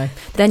now? I know.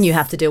 Then you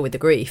have to deal with the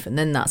grief, and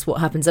then that's what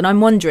happens. And I'm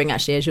wondering,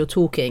 actually, as you're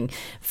talking,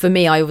 for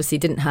me, I obviously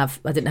didn't have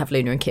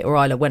Luna and Kit or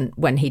Isla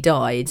when he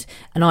died,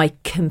 and I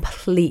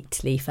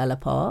completely fell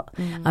apart.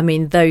 I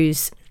mean,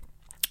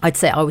 I'd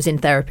say I was in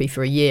therapy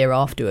for a year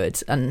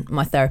afterwards, and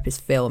my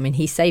therapist, Phil, I mean,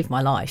 he saved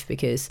my life,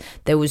 because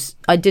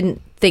I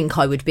didn't think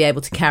I would be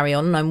able to carry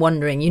on. And I'm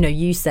wondering, you know,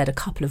 you said a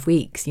couple of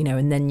weeks, you know,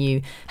 and then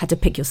you had to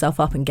pick yourself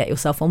up and get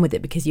yourself on with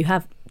it, because you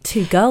have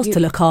two girls to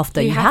look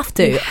after. You have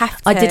to.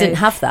 I didn't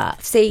have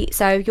that. See,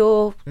 so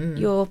your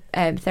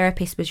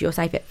therapist was your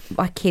savior.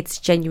 My kids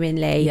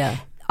genuinely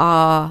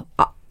are.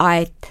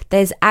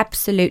 There's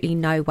absolutely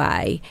no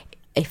way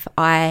if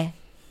I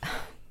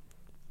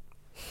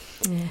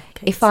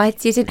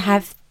didn't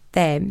have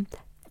them,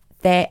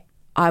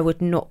 I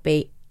would not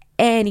be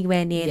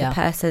anywhere near the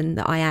person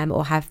that I am,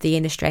 or have the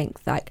inner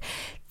strength. Like,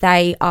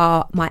 they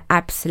are my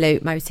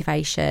absolute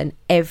motivation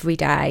every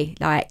day.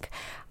 Like,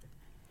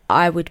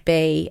 I would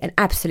be an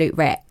absolute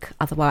wreck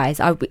otherwise.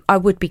 I'd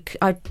be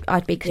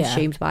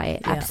consumed by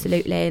it,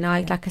 absolutely.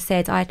 And like I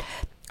said, I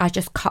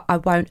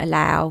won't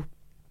allow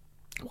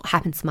what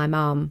happened to my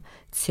mum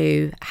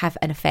to have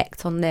an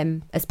effect on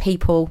them as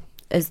people,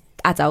 as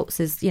adults,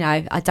 as, you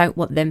know. I don't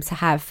want them to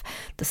have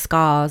the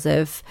scars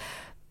of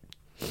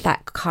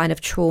that kind of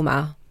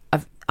trauma.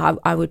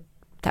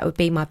 That would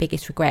be my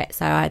biggest regret.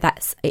 So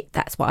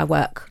that's what I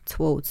work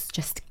towards,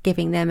 just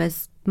giving them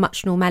as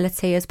much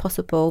normality as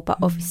possible, but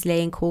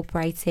obviously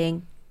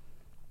incorporating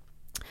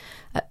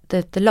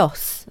the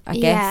loss, I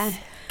guess.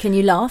 Can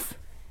you laugh?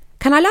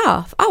 Can I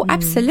laugh? Oh,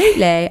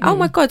 absolutely. Oh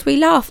my God, we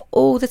laugh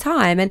all the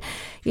time. And,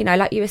 you know,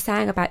 like you were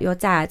saying about your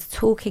dad,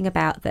 talking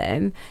about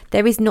them,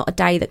 there is not a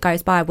day that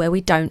goes by where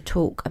we don't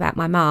talk about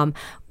my mum.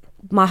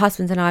 my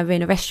husband and I were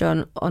in a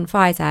restaurant on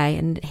Friday,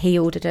 and he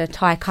ordered a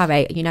Thai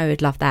curry. You know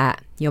who'd love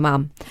that? Your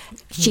mum.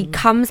 She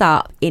comes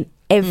up in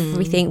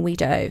everything we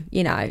do,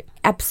 you know,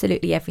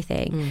 absolutely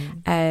everything.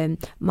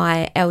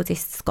 My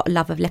eldest's got a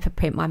love of leopard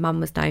print. My mum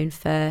was known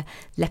for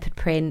leopard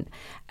print.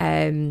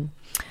 In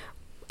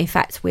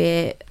fact,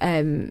 we're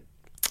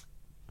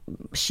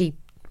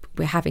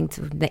having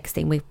to,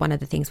 one of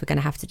the things we're going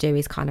to have to do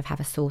is kind of have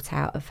a sort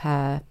out of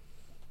her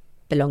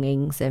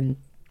belongings. And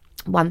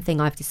one thing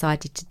I've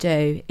decided to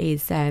do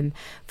is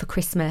for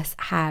Christmas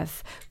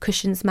have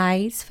cushions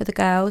made for the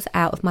girls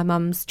out of my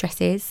mum's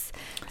dresses.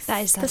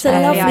 That's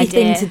a lovely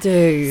thing to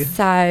do.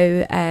 So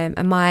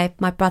and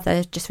my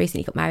brother just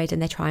recently got married, and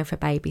they're trying for a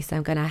baby, so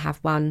I'm going to have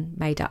one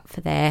made up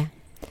for their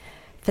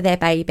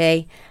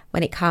baby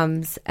when it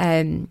comes.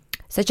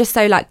 So just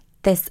so like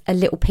there's a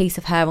little piece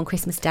of her on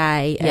Christmas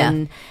Day.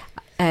 And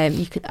I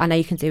know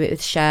you can do it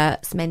with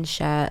shirts, men's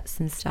shirts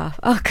and stuff.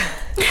 Oh God.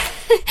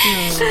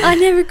 I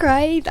never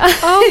cried.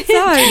 Oh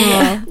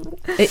no.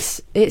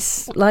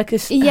 It's like a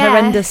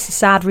horrendous,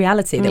 sad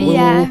reality that we're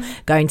all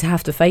going to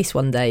have to face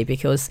one day,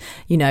 because,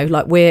 you know,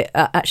 like we're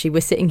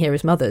sitting here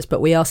as mothers,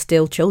 but we are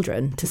still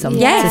children to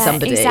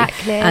somebody.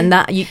 Exactly. And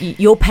that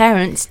your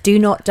parents do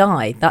not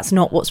die. That's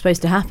not what's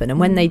supposed to happen. And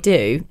when they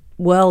do,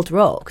 world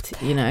rocked,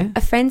 you know.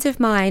 A friend of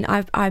mine,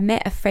 I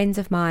met a friend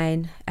of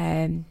mine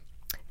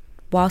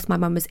whilst my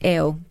mum was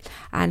ill,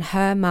 and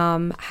her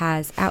mum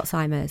has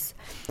Alzheimer's,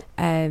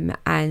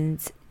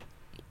 and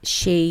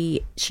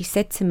she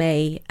said to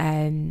me,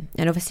 and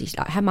obviously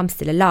her mum's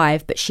still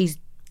alive, but she's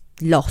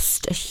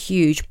lost a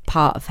huge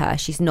part of her.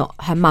 She's not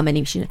her mum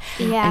anymore.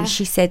 And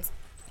she said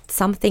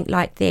something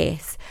like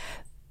this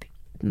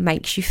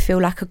makes you feel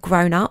like a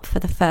grown up for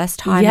the first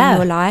time in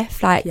your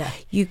life. Like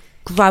you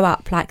grow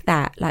up like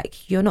that,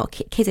 like you're not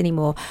a kid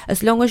anymore.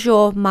 As long as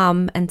your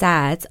mum and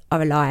dad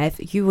are alive,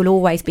 you will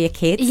always be a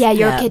kid.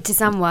 You're a kid to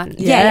someone.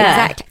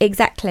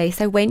 Exactly.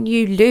 So when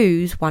you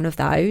lose one of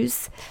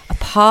those, a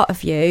part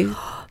of you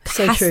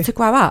has to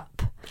grow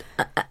up.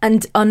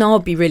 And I'll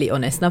be really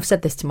honest, and I've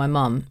said this to my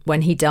mum,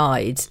 when he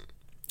died,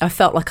 I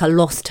felt like I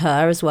lost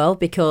her as well,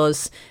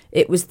 because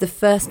it was the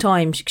first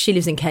time. She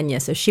lives in Kenya,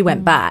 so she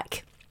went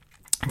back,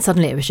 and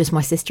suddenly it was just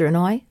my sister and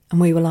I,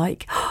 and we were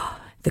like,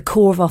 the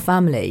core of our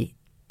family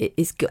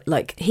is good.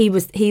 Like he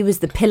was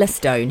the pillar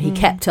stone. He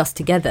kept us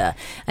together.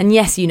 And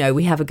yes, you know,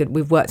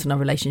 we've worked on our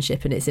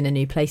relationship and it's in a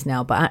new place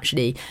now, but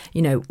actually,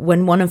 you know,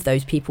 when one of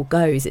those people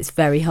goes, it's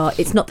very hard.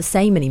 It's not the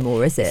same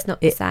anymore, is it? It's not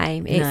the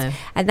same. No.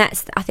 And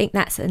I think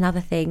that's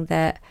another thing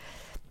that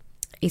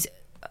is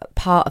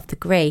part of the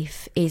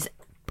grief, is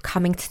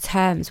coming to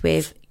terms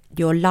with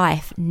your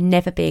life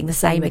never being the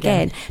same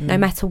again. No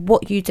matter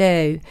what you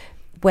do,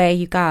 where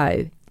you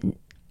go,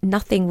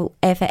 nothing will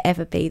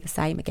ever be the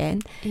same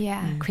again.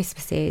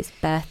 Christmases,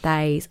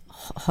 birthdays,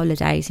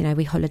 holidays, you know,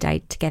 we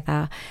holidayed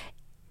together.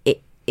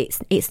 It's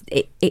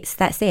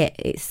that's it.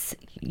 It's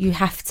you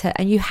have to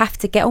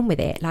get on with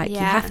it. Like you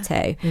have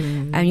to,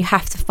 and you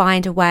have to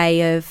find a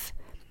way of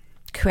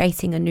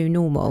creating a new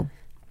normal.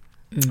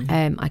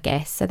 I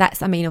guess. So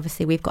that's, I mean,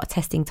 obviously we've got a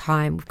testing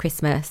time with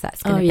Christmas.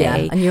 That's going to be,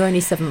 and you're only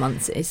 7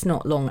 months. It's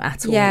not long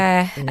at all. You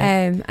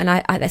know? And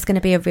I that's going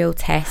to be a real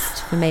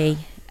test for me.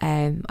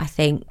 I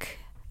think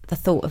the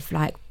thought of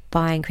like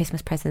buying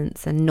Christmas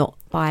presents and not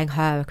buying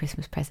her a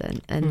Christmas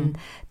present and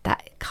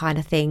that kind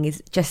of thing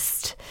is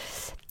just,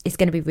 it's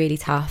going to be really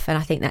tough. And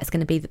I think that's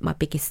going to be my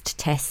biggest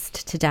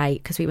test to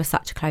date, because we were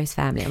such a close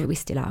family. I mean, we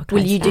still are a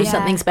close Will you family. do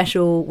something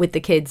special with the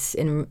kids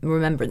in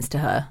remembrance to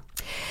her?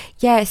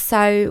 Yeah,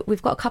 so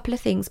we've got a couple of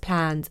things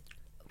planned.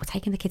 We're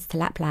taking the kids to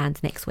Lapland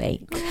next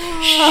week.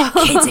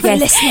 Kids, if you're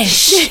listening.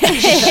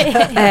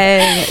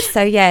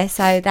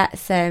 So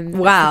that's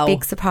a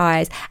big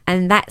surprise,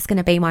 and that's going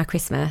to be my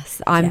Christmas.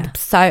 I'm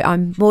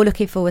more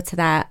looking forward to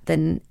that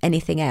than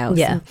anything else.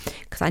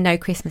 Because I know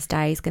Christmas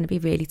Day is going to be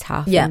really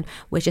tough. And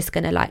we're just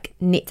going to like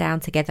knit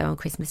down together on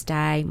Christmas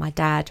Day. My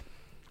dad,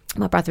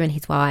 my brother and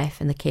his wife,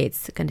 and the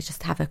kids are going to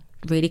just have a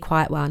really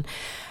quiet one.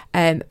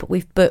 But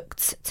we've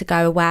booked to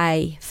go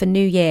away for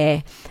New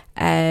Year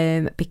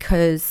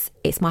because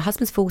it's my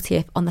husband's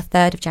 40th on the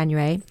 3rd of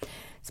January.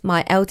 It's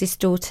my eldest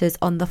daughter's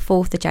on the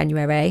 4th of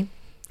January.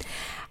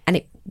 And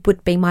it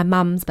would be my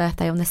mum's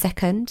birthday on the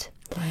 2nd.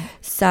 Right.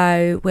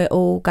 So we're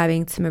all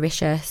going to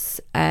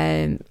Mauritius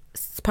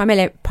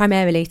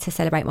primarily to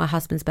celebrate my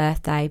husband's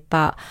birthday.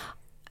 But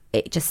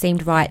it just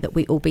seemed right that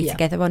we all be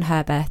together on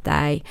her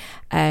birthday.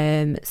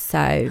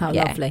 So how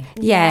lovely.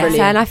 Yeah.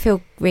 So, and I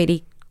feel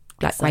really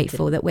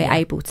grateful that we're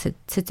able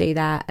to do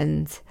that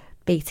and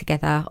be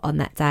together on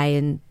that day,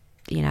 and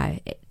you know,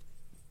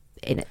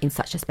 in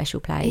such a special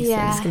place.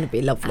 Yeah, it's going to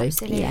be lovely.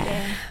 Absolutely.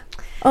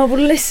 Oh well,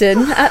 listen.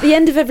 At the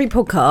end of every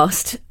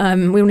podcast,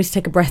 we all need to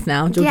take a breath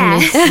now.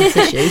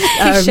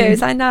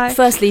 Tissues. I know.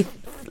 Firstly,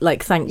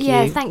 thank you.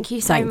 Yeah, thank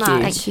you so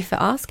much. Thank you for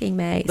asking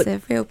me. It's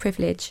a real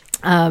privilege.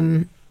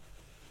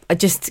 I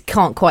just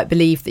can't quite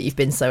believe that you've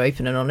been so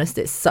open and honest.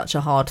 It's such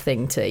a hard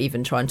thing to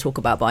even try and talk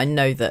about, but I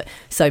know that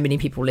so many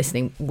people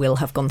listening will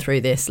have gone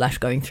through this /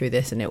 going through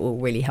this, and it will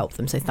really help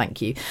them. So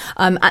thank you.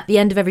 At the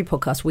end of every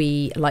podcast,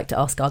 we like to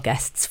ask our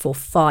guests for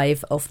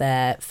 5 of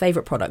their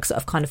favourite products that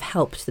have kind of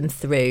helped them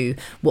through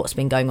what's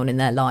been going on in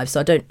their lives. So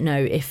I don't know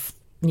if,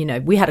 you know,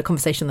 we had a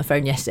conversation on the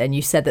phone yesterday and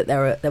you said that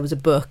there was a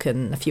book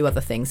and a few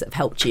other things that have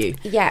helped you.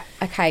 Yeah,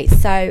 okay.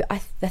 So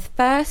the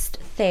first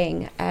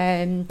thing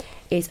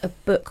is a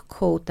book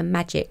called The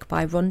Magic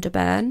by Rhonda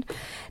Byrne.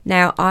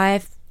 Now,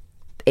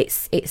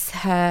 it's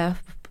her,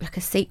 like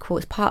a sequel.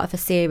 It's part of a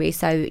series,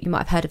 so you might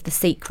have heard of The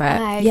Secret.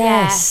 Oh,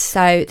 Yes.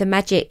 So The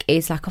Magic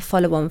is like a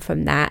follow-on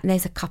from that, and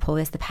there's a couple.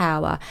 There's The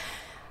Power.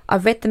 I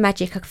read The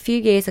Magic a few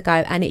years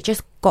ago, and it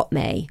just got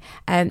me.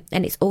 And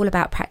it's all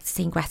about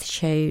practicing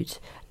gratitude.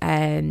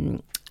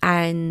 And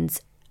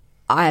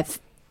I've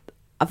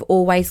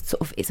always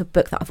it's a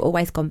book that I've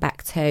always gone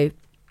back to.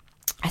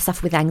 I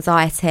suffer with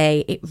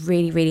anxiety. It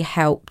really, really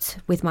helped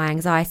with my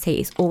anxiety.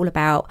 It's all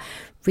about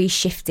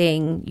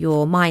reshifting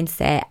your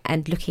mindset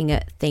and looking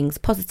at things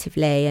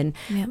positively and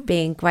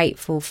being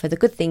grateful for the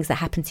good things that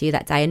happened to you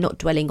that day and not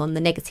dwelling on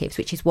the negatives,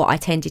 which is what I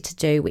tended to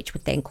do, which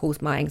would then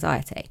cause my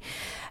anxiety.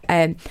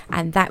 And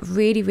that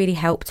really, really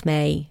helped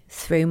me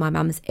through my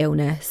mum's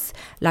illness.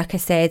 Like I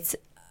said,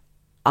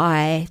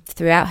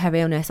 throughout her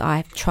illness,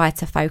 I tried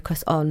to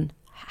focus on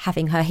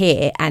having her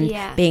here and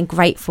being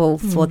grateful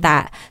for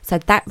that. So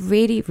that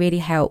really, really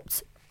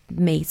helped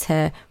me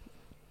to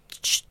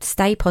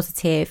stay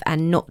positive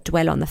and not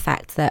dwell on the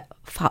fact that,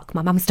 fuck,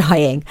 my mum's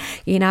dying,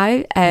 you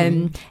know?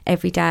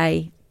 Every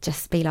day,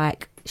 just be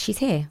like, she's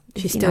here.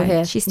 She's still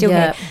here. She's still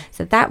here.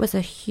 So that was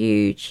a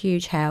huge,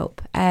 huge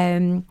help.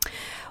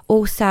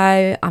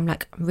 Also, I'm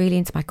like really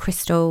into my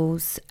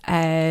crystals.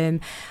 I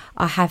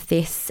have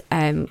this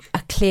a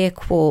clear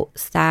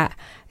quartz that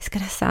it's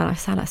gonna I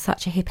sound like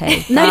such a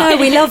hippie. No,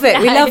 we love it.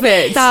 We love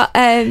it. So,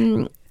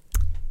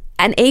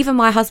 and even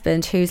my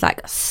husband, who's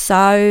like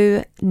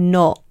so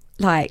not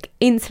like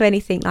into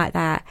anything like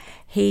that,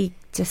 he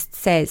just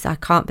says, I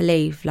can't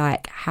believe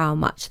like how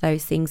much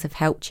those things have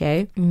helped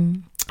you.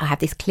 I have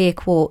this clear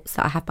quartz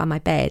that I have by my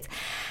bed.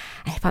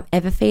 And if I'm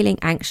ever feeling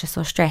anxious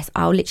or stressed,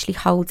 I'll literally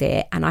hold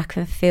it and I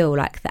can feel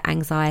like the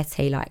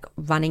anxiety like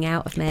running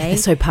out of me. They're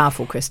so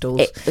powerful,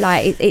 crystals.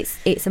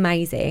 It's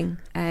amazing.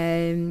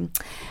 And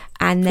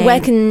then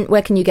where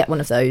can you get one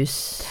of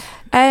those?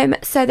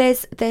 So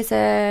there's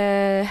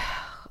a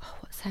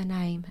what's her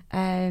name?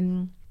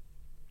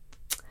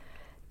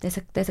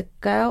 There's a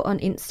girl on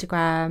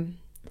Instagram,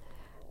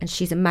 and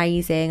she's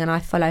amazing, and I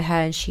follow her,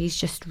 and she's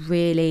just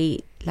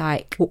really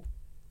like.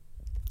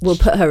 We'll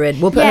put her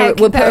in. We'll put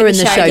her in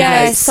the show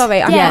Yeah, notes. sorry.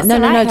 Yeah, no,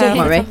 don't worry.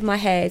 Off the top of my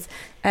head.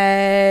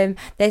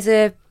 There's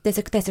a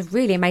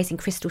really amazing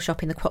crystal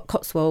shop in the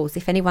Cotswolds.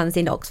 If anyone's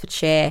in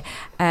Oxfordshire,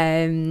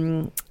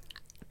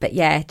 but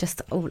yeah,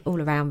 just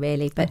all around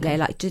really. But okay.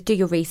 Like do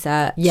your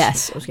research.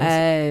 Yes. I was gonna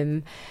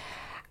say.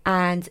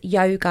 And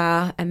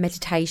yoga and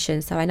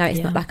meditation. So I know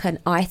it's not like an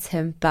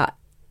item, but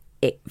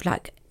it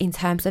like in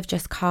terms of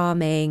just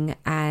calming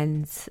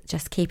and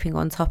just keeping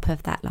on top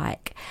of that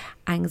like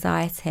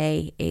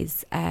anxiety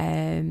is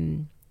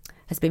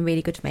has been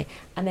really good for me.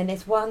 And then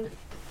there's one.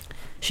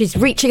 She's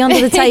reaching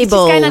under the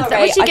table.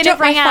 What's she going to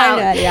bring out?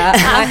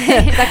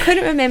 I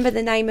couldn't remember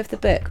the name of the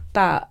book,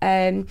 but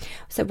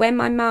so when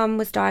my mum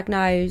was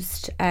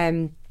diagnosed,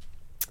 my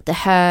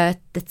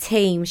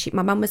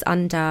mum was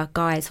under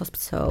Guy's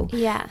Hospital,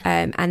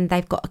 and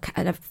they've got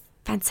a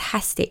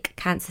fantastic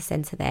cancer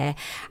centre there,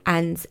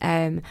 and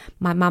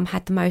my mum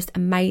had the most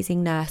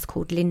amazing nurse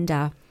called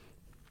Linda,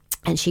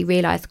 and she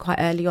realised quite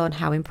early on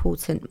how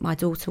important my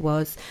daughter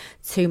was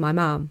to my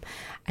mum,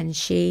 and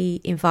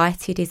she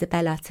invited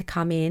Isabella to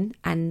come in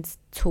and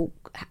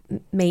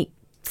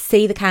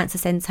see the cancer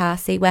centre,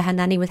 see where her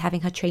nanny was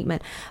having her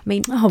treatment. I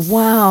mean, oh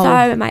wow! So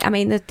I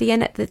mean, the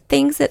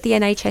things that the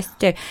NHS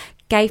do.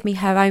 Gave me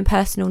her own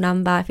personal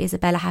number if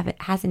Isabella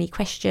has any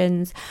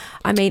questions.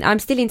 I mean, I'm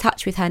still in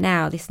touch with her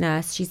now, this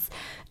nurse. She's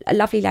a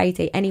lovely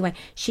lady. Anyway,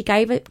 she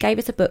gave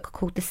us a book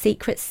called The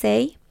Secret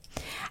Sea,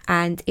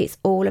 and it's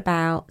all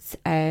about,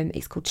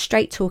 it's called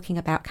Straight Talking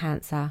About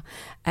Cancer,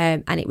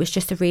 and it was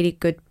just a really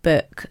good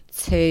book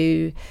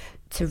to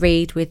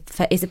read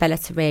for Isabella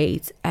to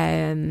read,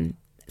 to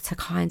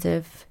kind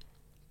of,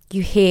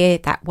 you hear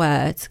that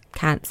word,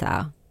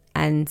 cancer,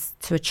 and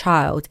to a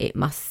child it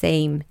must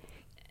seem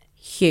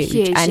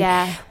huge.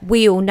 And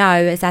we all know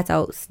as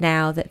adults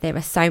now that there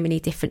are so many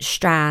different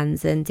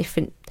strands and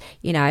different,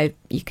 you know,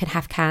 you can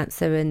have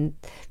cancer and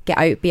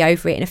be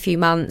over it in a few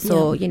months,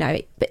 or you know,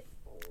 but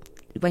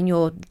when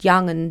you're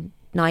young and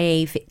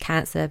naive,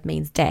 cancer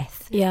means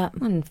death.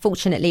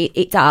 Unfortunately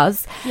it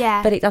does,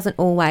 but it doesn't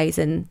always.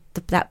 And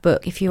that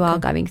book, if you are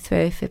going through,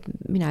 if you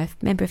know, if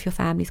a member of your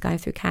family is going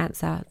through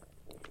cancer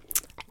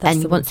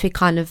and you want to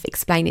kind of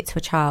explain it to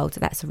a child,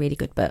 that's a really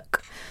good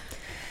book.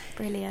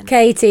 Brilliant.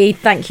 Katie,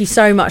 thank you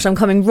so much. I'm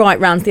coming right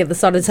round to the other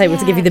side of the table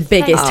to give you the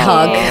biggest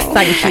hug.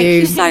 Thank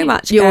you so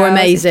much. You're girls.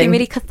 amazing. It's been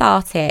really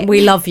cathartic.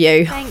 We love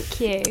you. Thank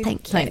you.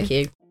 Thank you. Thank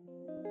you.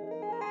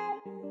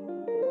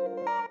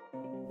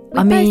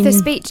 We both are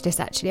speechless,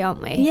 actually,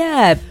 aren't we?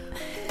 Yeah.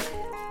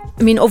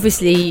 I mean,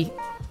 obviously,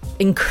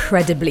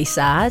 incredibly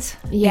sad,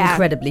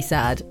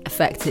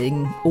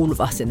 affecting all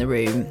of us in the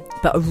room,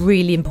 but a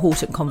really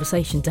important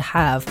conversation to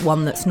have,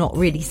 one that's not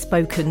really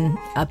spoken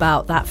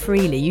about that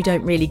freely. You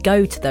don't really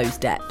go to those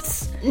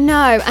depths.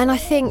 No, and I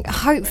think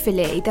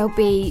hopefully there'll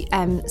be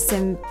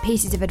some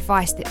pieces of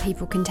advice that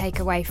people can take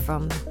away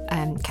from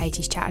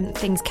Katie's chat and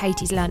things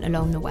Katie's learnt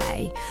along the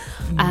way.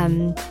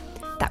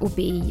 That will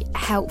be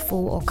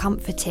helpful or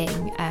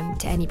comforting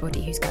to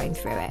anybody who's going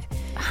through it.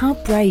 How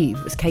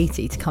brave was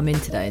Katie to come in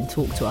today and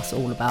talk to us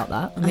all about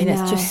that? I mean,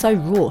 it's just so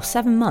raw.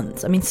 7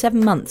 months. I mean,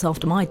 7 months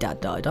after my dad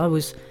died,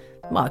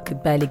 I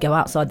could barely go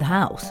outside the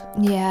house.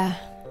 Yeah.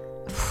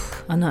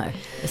 I know.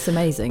 It's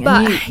amazing.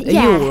 But, are you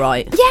all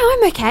right? Yeah,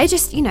 I'm okay.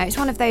 Just, it's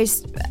one of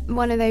those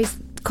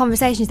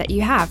conversations that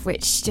you have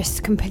which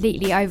just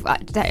completely I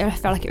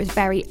felt like it was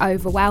very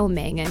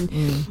overwhelming,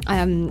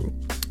 and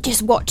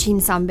just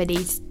watching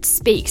somebody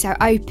speak so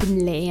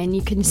openly and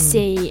you can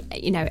see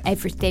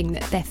everything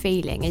that they're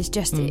feeling is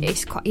just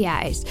it's quite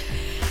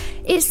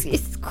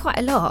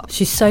a lot.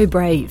 She's so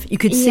brave. You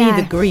could see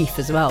the grief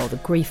as well. The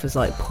grief was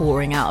like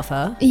pouring out of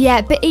her.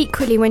 Yeah, but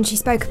equally when she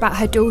spoke about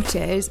her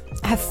daughters,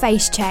 her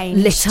face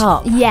changed. Lit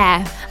up.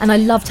 Yeah. And I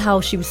loved how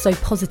she was so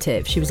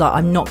positive. She was like,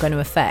 I'm not going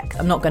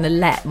to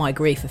let my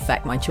grief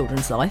affect my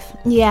children's life.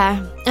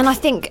 Yeah. And I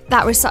think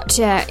that was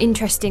such an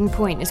interesting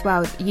point as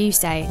well, you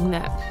saying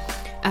that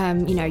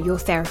your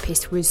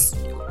therapist was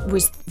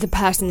the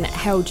person that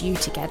held you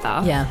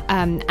together. Yeah.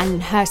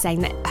 And her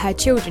saying that her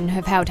children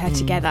have held her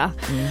together.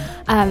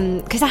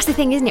 Because that's the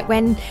thing, isn't it?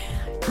 When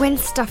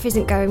stuff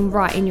isn't going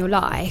right in your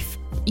life,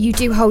 you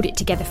do hold it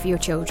together for your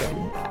children,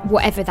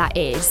 whatever that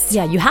is.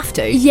 Yeah, you have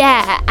to.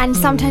 Yeah, and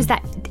sometimes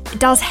that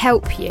does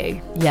help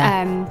you.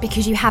 Yeah.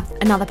 Because you have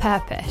another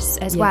purpose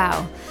as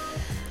well.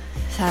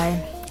 So,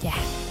 yeah.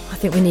 I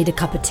think we need a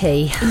cup of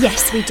tea.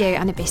 Yes, we do,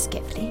 and a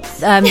biscuit, please.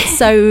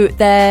 So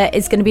there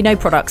is going to be no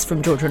products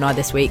from Georgia and I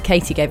this week.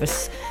 Katie gave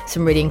us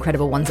some really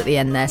incredible ones at the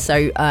end there.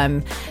 So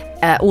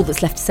all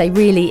that's left to say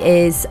really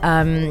is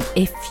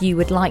if you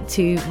would like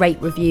to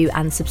rate, review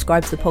and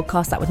subscribe to the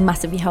podcast, that would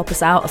massively help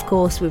us out. Of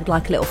course, we would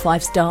like a little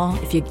 5-star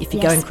if you're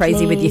going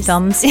crazy with your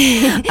thumbs.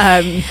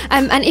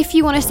 And if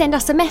you want to send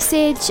us a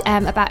message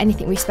about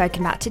anything we've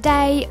spoken about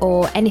today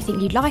or anything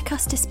you'd like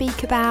us to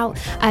speak about,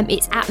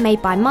 it's at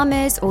Made by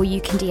Mamas, or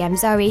you can DM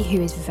Zoe,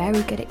 who is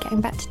very good at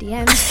getting back to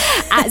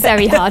DMs, at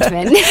Zoe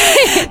Hardman.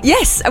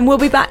 Yes, and we'll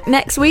be back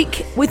next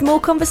week with more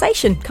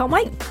conversation. Can't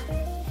wait.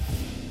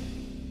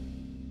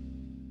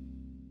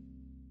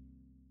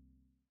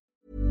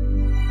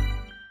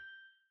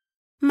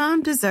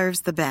 Mom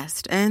deserves the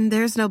best, and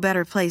there's no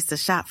better place to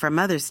shop for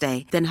Mother's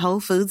Day than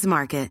Whole Foods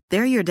Market.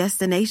 They're your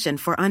destination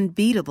for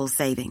unbeatable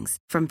savings,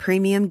 from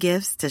premium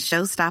gifts to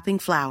show-stopping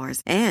flowers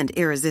and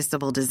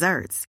irresistible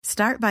desserts.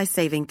 Start by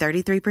saving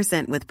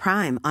 33% with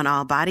Prime on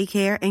all body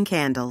care and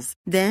candles.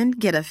 Then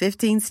get a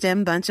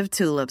 15-stem bunch of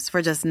tulips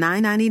for just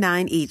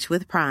 $9.99 each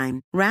with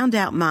Prime. Round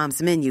out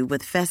Mom's menu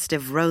with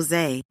festive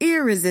rosé,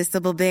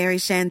 irresistible berry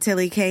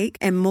chantilly cake,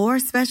 and more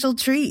special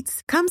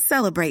treats. Come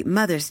celebrate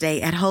Mother's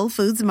Day at Whole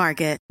Foods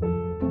Market.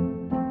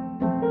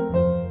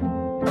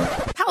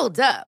 Hold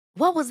up.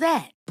 What was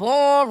that?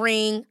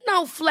 Boring.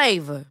 No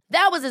flavor.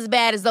 That was as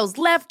bad as those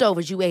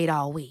leftovers you ate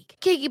all week.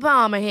 Keke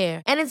Palmer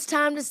here, and it's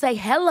time to say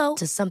hello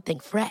to something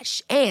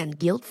fresh and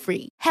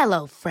guilt-free.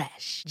 Hello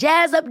Fresh.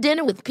 Jazz up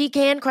dinner with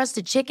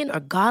pecan-crusted chicken or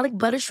garlic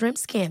butter shrimp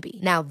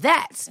scampi. Now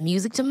that's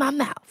music to my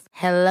mouth.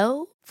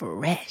 Hello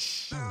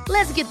Fresh.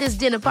 Let's get this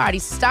dinner party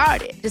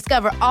started.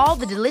 Discover all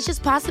the delicious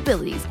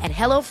possibilities at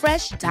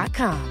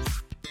HelloFresh.com.